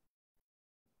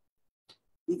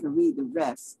 You can read the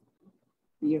rest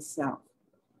for yourself.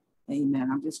 Amen.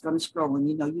 I'm just going to scroll, and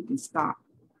you know you can stop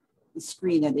the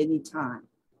screen at any time.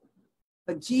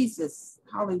 But Jesus,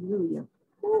 hallelujah,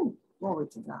 ooh, glory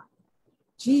to God.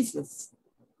 Jesus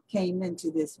came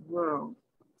into this world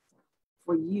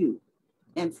for you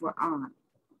and for I.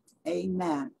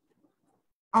 Amen.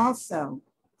 Also,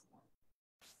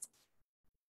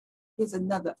 here's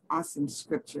another awesome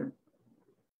scripture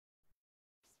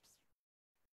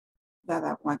that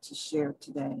I want to share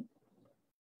today.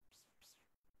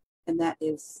 And that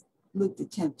is Luke, the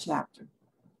 10th chapter.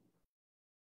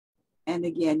 And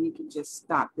again, you can just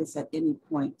stop this at any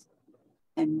point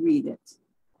and read it.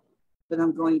 But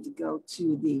I'm going to go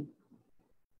to the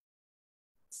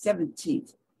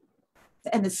 17th.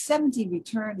 And the 70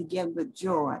 returned again with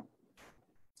joy,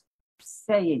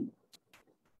 saying,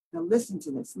 now listen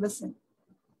to this, listen.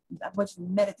 I want you to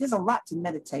meditate. There's a lot to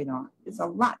meditate on. There's a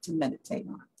lot to meditate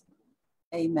on.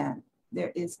 Amen.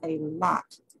 There is a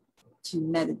lot to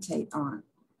meditate on.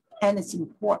 And it's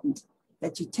important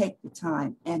that you take the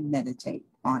time and meditate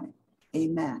on it.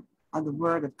 Amen. On the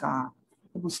word of God.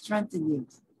 It will strengthen you.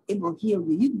 It will heal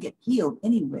you. You can get healed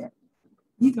anywhere.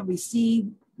 You can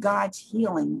receive God's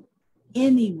healing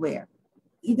anywhere.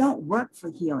 You don't work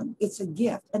for healing. It's a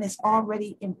gift, and it's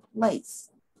already in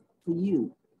place for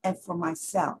you and for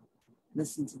myself.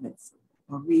 Listen to this,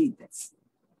 or read this.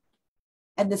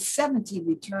 And the 70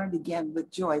 returned again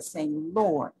with joy, saying,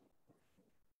 Lord,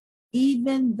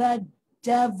 even the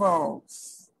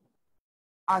devils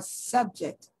are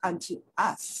subject unto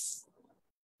us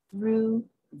through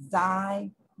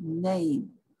thy name.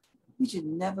 We should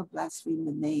never blaspheme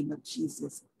the name of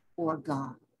Jesus or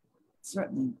God.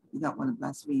 Certainly, you don't want to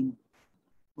blaspheme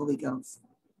Holy Ghost.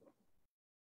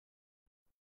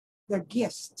 They're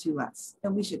gifts to us,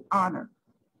 and we should honor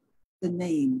the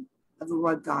name of the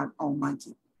Lord God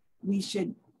Almighty. We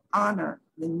should honor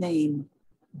the name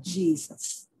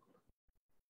Jesus.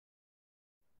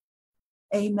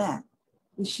 Amen.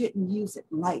 We shouldn't use it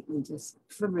lightly, just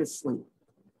frivolously,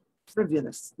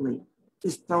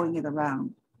 just throwing it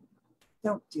around.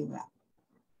 Don't do that.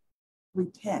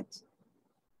 Repent.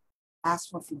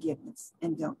 Ask for forgiveness,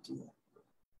 and don't do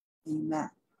that. Amen.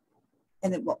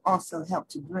 And it will also help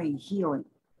to bring healing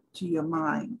to your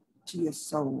mind, to your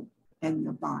soul, and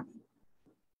your body.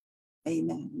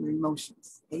 Amen. Your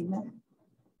emotions. Amen.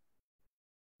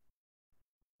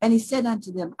 And he said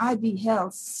unto them, I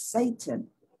beheld Satan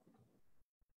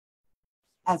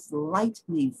as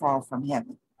lightning fall from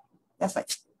heaven. That's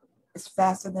like, it's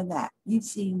faster than that. You've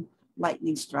seen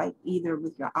lightning strike either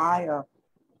with your eye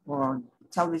or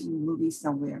television movie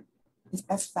somewhere.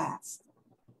 That's fast.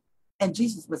 And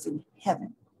Jesus was in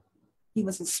heaven. He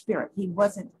was a spirit. He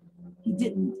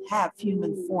didn't have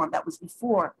human form. That was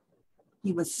before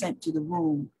he was sent to the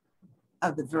womb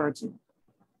of the Virgin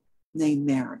named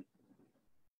Mary.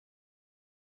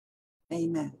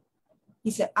 Amen.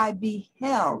 He said, I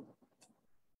beheld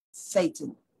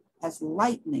Satan as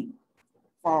lightning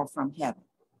fall from heaven.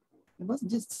 It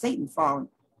wasn't just Satan falling.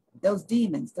 Those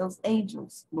demons, those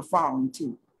angels were falling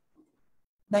too.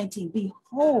 19,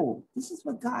 behold, this is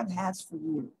what God has for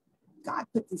you. God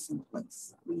put this in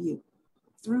place for you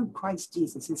through Christ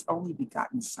Jesus, his only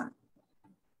begotten Son.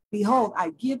 Behold, I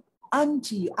give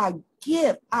unto you, I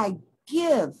give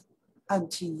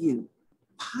unto you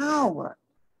power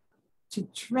to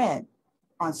tread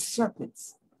on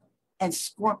serpents and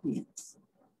scorpions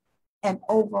and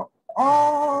over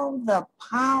all the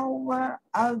power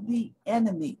of the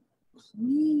enemy.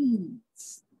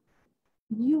 Please,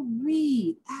 you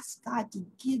read, ask God to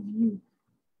give you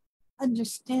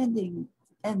understanding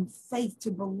and faith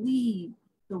to believe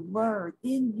the word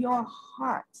in your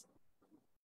heart.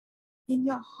 In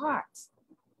your heart.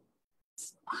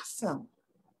 It's awesome.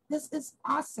 This is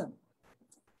awesome.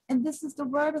 And this is the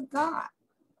word of God.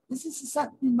 This is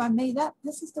something I made up.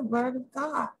 This is the word of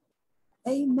God.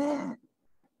 Amen.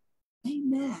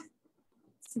 Amen.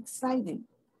 It's exciting.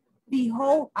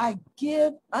 Behold, I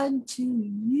give unto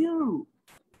you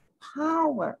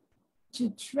power to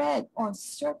tread on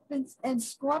serpents and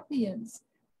scorpions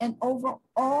and over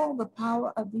all the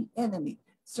power of the enemy.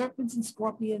 Serpents and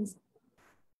scorpions,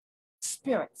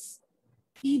 spirits,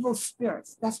 evil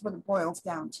spirits. That's what it boils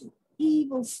down to.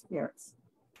 Evil spirits.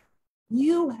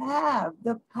 You have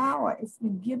the power. It's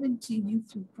been given to you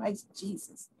through Christ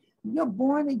Jesus. You're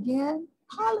born again.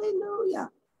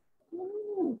 Hallelujah.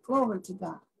 Ooh, glory to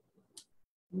God.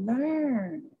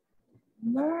 Learn.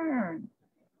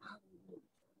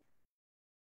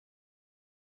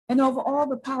 And over all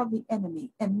the power of the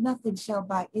enemy, and nothing shall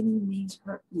by any means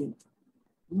hurt you.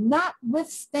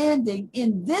 Notwithstanding,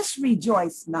 in this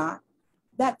rejoice not,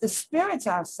 that the spirits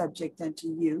are subject unto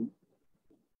you,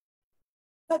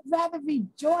 but rather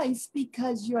rejoice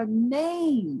because your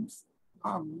names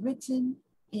are written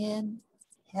in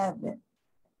heaven.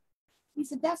 He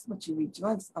said, that's what you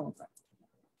rejoice over.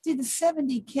 See, the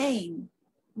 70 came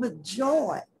with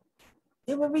joy.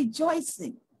 They were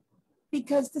rejoicing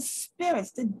because the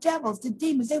spirits, the devils, the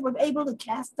demons, they were able to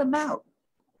cast them out.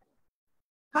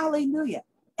 Hallelujah.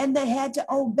 And they had to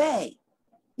obey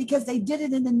because they did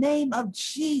it in the name of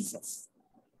Jesus.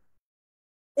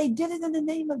 They did it in the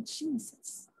name of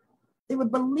Jesus. They were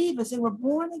believers. They were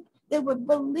born again. They were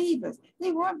believers.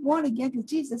 They weren't born again because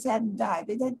Jesus hadn't died.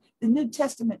 The New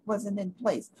Testament wasn't in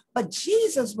place, but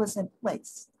Jesus was in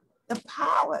place. The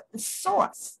power, the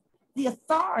source, the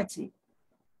authority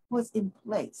was in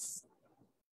place.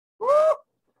 Woo!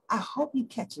 I hope you're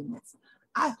catching this.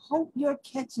 I hope you're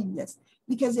catching this,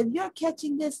 because if you're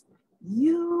catching this,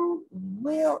 you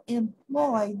will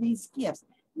employ these gifts.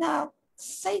 Now,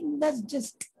 Satan doesn't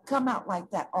just come out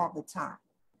like that all the time.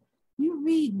 You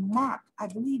read Mark, I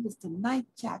believe it's the 9th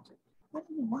chapter. I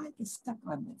don't know why I get stuck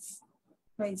on this.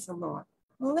 Praise the Lord.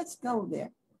 Well, let's go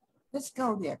there. Let's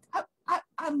go there.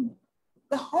 I'm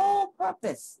the whole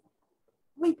purpose.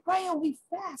 We pray and we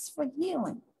fast for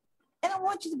healing. And I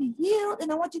want you to be healed,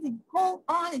 and I want you to hold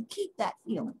on and keep that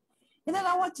healing. And then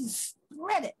I want you to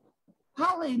spread it.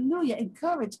 Hallelujah.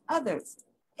 Encourage others.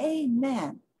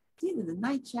 Amen. It's either the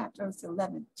 9th chapter or it's the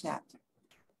 11th chapter.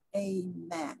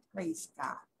 Amen. Praise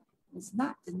God. It's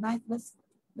not the 9th.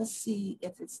 Let's see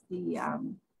if it's the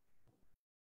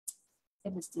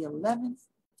 11th.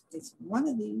 It's one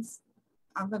of these.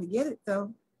 I'm going to get it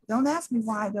though. Don't ask me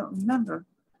why I don't remember.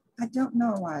 I don't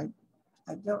know why.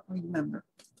 I don't remember.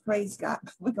 Praise God.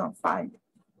 We're going to find it.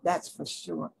 That's for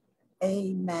sure.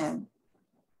 Amen.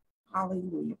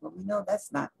 Hallelujah. But we know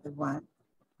that's not the one.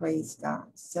 Praise God.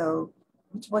 So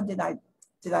which one did I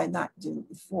not do?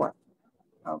 The 4th.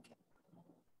 Okay.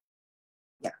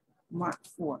 Yeah. Mark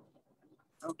 4.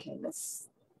 Okay. Let's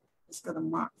go to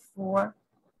Mark 4.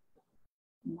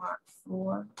 Mark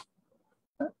 4.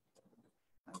 Okay.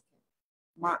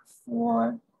 Mark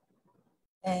 4.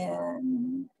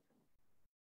 And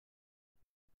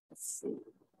let's see.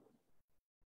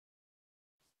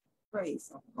 Praise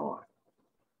the Lord.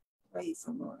 Praise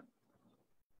the Lord.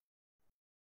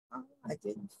 Oh, I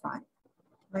didn't find it.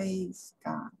 Praise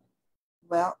God.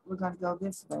 Well, we're going to go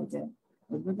this way then.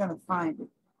 We're going to find it.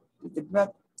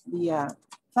 The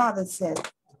Father said,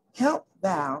 help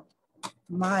thou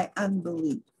my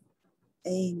unbelief.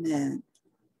 Amen.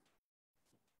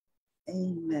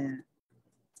 Amen.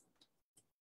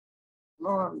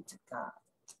 Glory to God.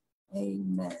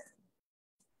 Amen.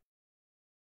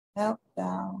 Help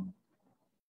thou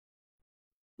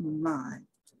my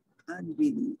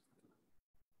unbelief.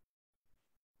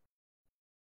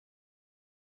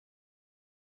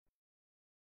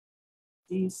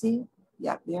 Do you see it?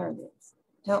 Yeah, there it is.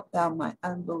 Help thou my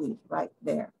unbelief, right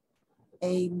there.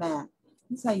 Amen.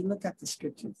 This is how you look at the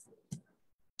scriptures.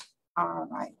 All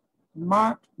right.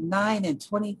 Mark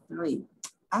 9:23.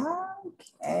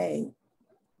 Okay.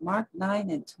 Mark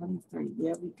 9:23.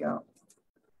 There we go.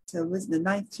 So it was the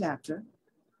 9th chapter.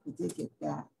 We did get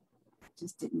that.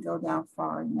 Just didn't go down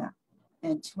far enough.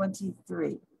 And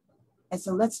 23. And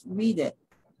so let's read it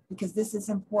because this is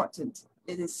important.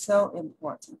 It is so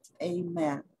important.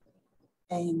 Amen.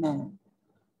 Amen.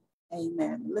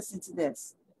 Amen. Listen to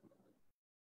this.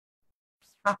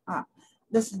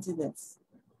 Listen to this.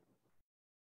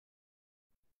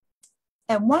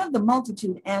 And one of the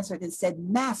multitude answered and said,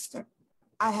 Master,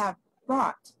 I have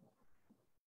brought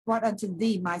unto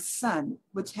thee my son,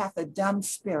 which hath a dumb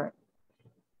spirit.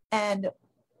 And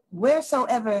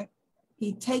wheresoever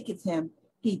he taketh him,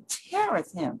 he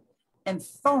teareth him, and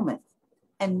foameth,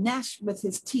 and gnasheth with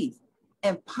his teeth,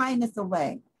 and pineth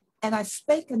away. And I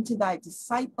spake unto thy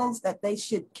disciples that they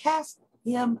should cast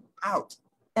him out,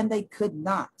 and they could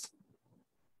not.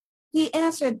 He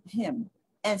answered him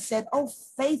and said, O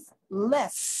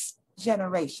faithless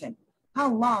generation,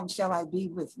 how long shall I be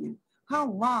with you? How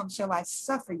long shall I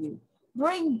suffer you?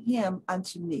 Bring him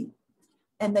unto me.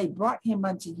 And they brought him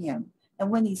unto him. And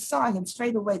when he saw him,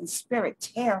 straightway the spirit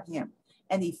tear him,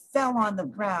 and he fell on the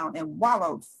ground and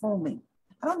wallowed foaming.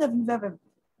 I don't know if you've ever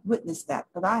witnessed that,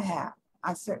 but I have.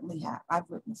 I certainly have. I've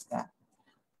witnessed that.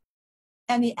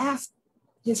 And he asked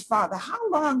his father, how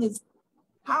long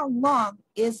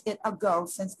is it ago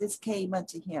since this came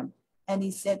unto him? And he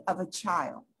said, of a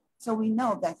child. So we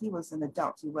know that he was an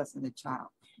adult. He wasn't a child.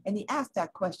 And he asked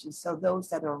that question so those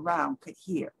that are around could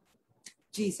hear.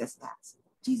 Jesus asked.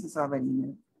 Jesus already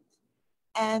knew.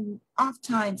 And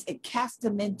oftentimes it cast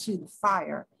him into the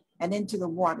fire and into the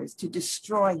waters to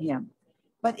destroy him.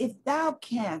 But if thou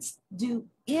canst do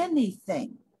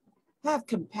anything, have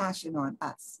compassion on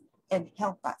us and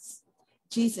help us.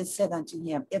 Jesus said unto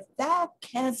him, if thou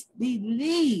canst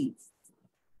believe,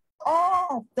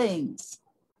 all things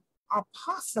are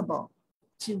possible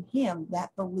to him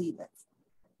that believeth.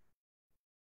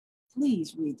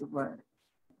 Please read the word.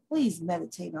 Please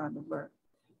meditate on the word.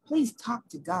 Please talk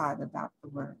to God about the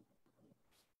word.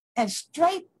 And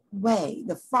straightway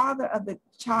the father of the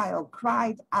child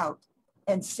cried out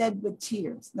and said with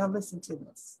tears, now listen to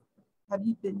this. Have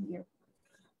you been here?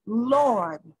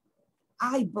 Lord,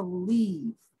 I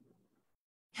believe.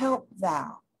 Help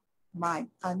thou my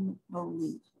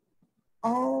unbelief.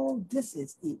 Oh, this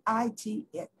is the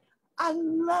it. I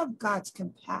love God's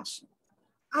compassion.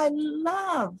 I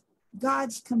love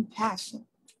God's compassion.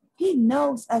 He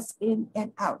knows us in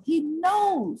and out. He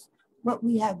knows what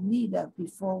we have need of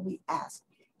before we ask.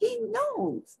 He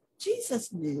knows.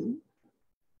 Jesus knew.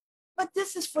 But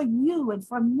this is for you and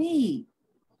for me,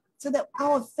 so that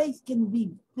our faith can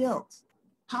be built.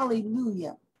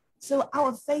 Hallelujah. So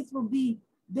our faith will be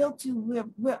built to where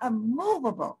we're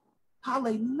unmovable.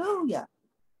 Hallelujah.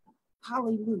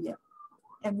 Hallelujah.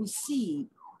 And receive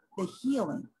the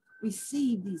healing.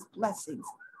 Receive these blessings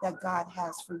that God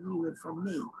has for you and for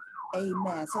me.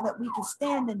 Amen. So that we can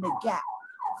stand in the gap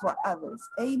for others.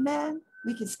 Amen.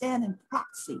 We can stand in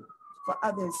proxy for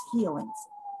others' healings.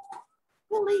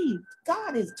 Believe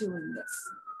God is doing this.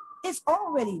 It's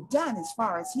already done as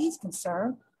far as he's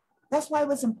concerned. That's why it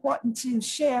was important to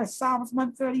share Psalms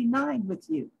 139 with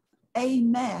you.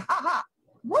 Amen. Ha ha.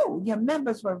 Whoa, your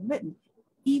members were written,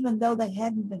 even though they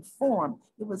hadn't been formed.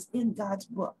 It was in God's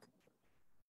book.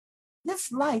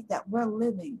 This life that we're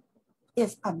living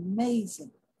is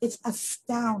amazing. It's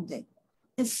astounding.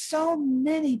 And so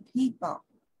many people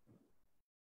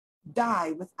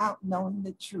die without knowing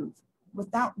the truth,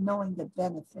 without knowing the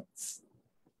benefits.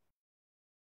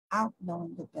 Without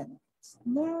knowing the benefits.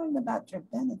 Learn about your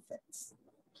benefits,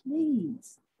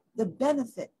 please. The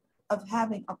benefit of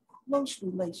having a close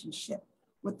relationship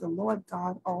with the Lord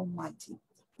God Almighty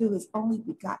through his only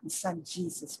begotten Son,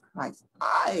 Jesus Christ.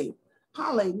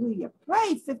 Hallelujah.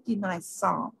 Pray 59th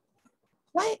Psalm.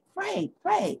 Pray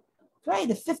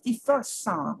the 51st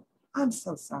Psalm. I'm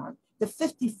so sorry. The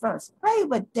 51st. Pray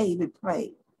what David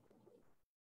prayed.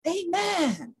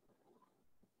 Amen.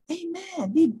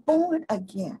 Amen. Be born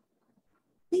again.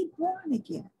 Be born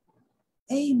again.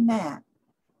 Amen.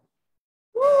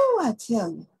 Woo, I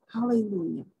tell you.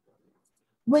 Hallelujah.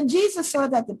 When Jesus saw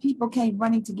that the people came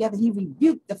running together, he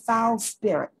rebuked the foul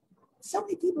spirit. So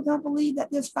many people don't believe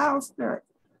that there's foul spirit.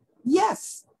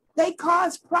 Yes, they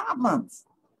cause problems.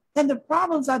 And the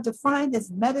problems are defined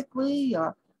as medically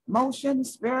or emotion,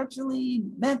 spiritually,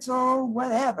 mental,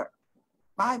 whatever,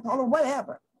 bipolar,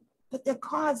 whatever. But they're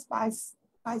caused by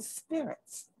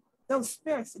spirits. Those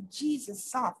spirits that Jesus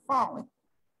saw falling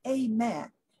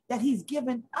Amen. That he's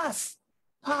given us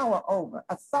power over,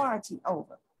 authority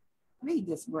over. Read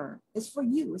this word. It's for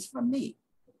you. It's for me.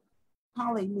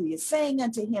 Hallelujah. Saying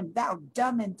unto him, thou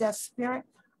dumb and deaf spirit,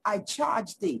 I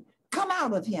charge thee, come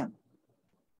out of him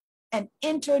and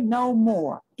enter no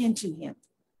more into him.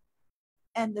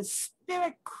 And the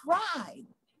spirit cried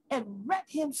and rent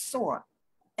him sore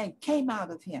and came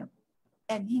out of him.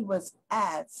 And he was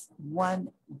as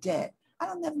one dead. I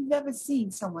don't know if you've ever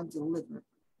seen someone delivered,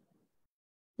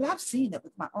 but I've seen it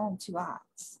with my own two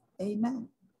eyes. Amen.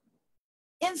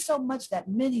 Insomuch that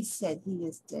many said he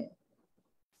is dead.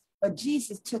 But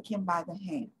Jesus took him by the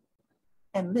hand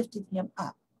and lifted him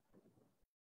up.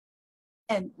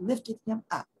 And lifted him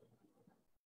up.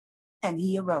 And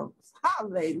he arose.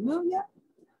 Hallelujah.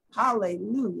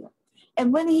 Hallelujah.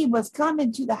 And when he was come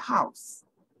into the house,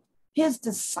 his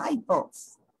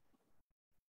disciples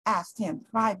asked him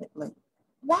privately,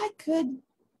 why could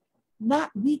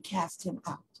not we cast him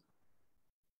out?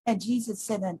 And Jesus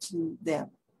said unto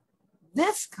them,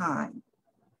 this kind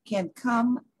can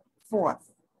come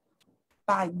forth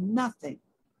by nothing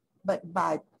but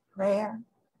by prayer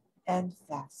and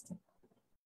fasting.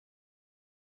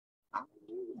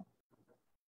 Hallelujah.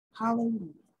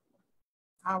 Hallelujah.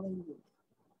 Hallelujah.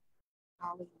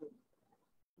 Hallelujah.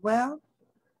 Well,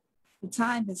 the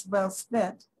time is well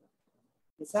spent.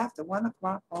 It's after 1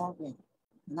 o'clock already,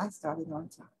 and I started on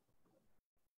time.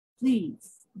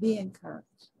 Please be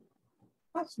encouraged.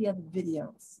 Watch the other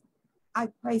videos. I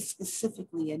pray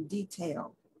specifically in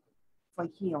detail for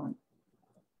healing.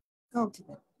 Go to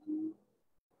them.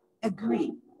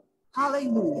 Agree.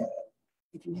 Hallelujah.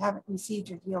 If you haven't received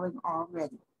your healing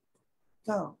already,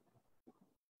 go.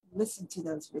 Listen to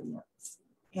those videos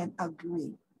and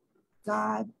agree.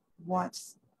 God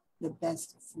wants the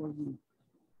best for you.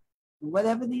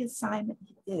 Whatever the assignment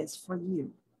is for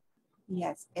you, he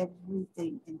has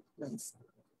everything in place.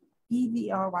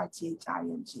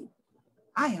 EVRYTHING.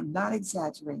 I am not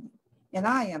exaggerating, and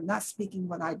I am not speaking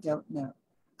what I don't know.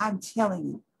 I'm telling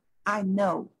you, I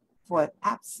know for an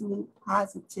absolute,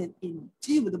 positive,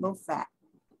 indubitable fact,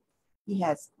 he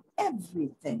has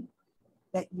everything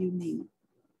that you need.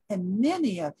 And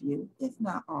many of you, if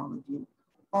not all of you,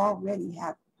 already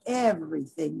have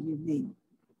everything you need.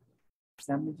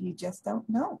 Some of you just don't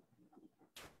know,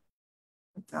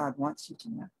 but God wants you to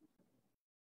know.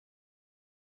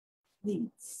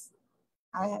 Please,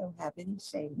 I don't have any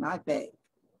shame. I beg.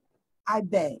 I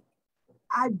beg.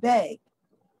 I beg.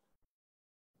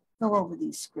 Go over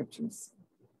these scriptures.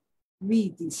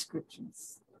 Read these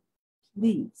scriptures.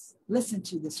 Please listen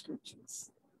to the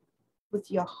scriptures with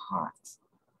your heart,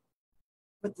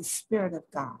 with the Spirit of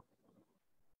God.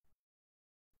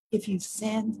 If you've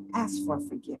sinned, ask for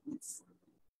forgiveness.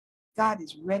 God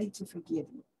is ready to forgive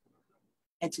you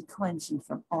and to cleanse you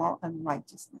from all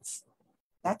unrighteousness.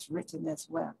 That's written as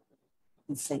well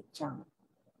in St. John.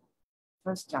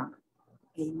 1 John.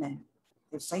 Amen.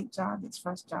 There's St. John, there's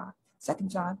 1 John, 2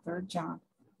 John, 3 John.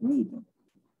 Read them.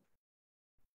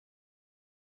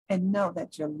 And know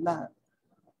that you're loved.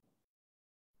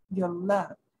 You're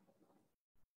loved.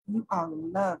 You are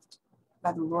loved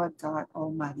by the Lord God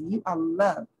Almighty. You are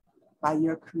loved by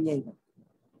your Creator.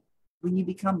 When you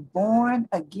become born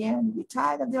again, you're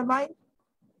tired of your life,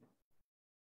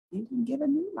 you can get a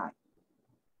new life.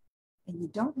 And you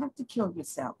don't have to kill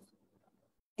yourself.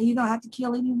 And you don't have to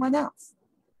kill anyone else.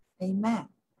 Amen.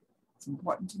 It's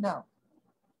important to know.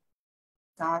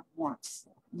 God wants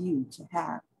you to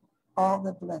have all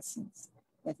the blessings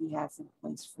that he has in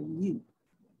place for you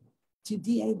to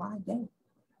day by day.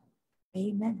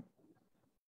 Amen.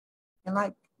 And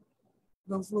like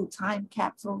those little time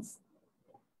capsules,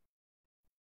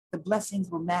 the blessings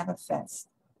will manifest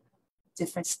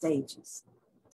different stages.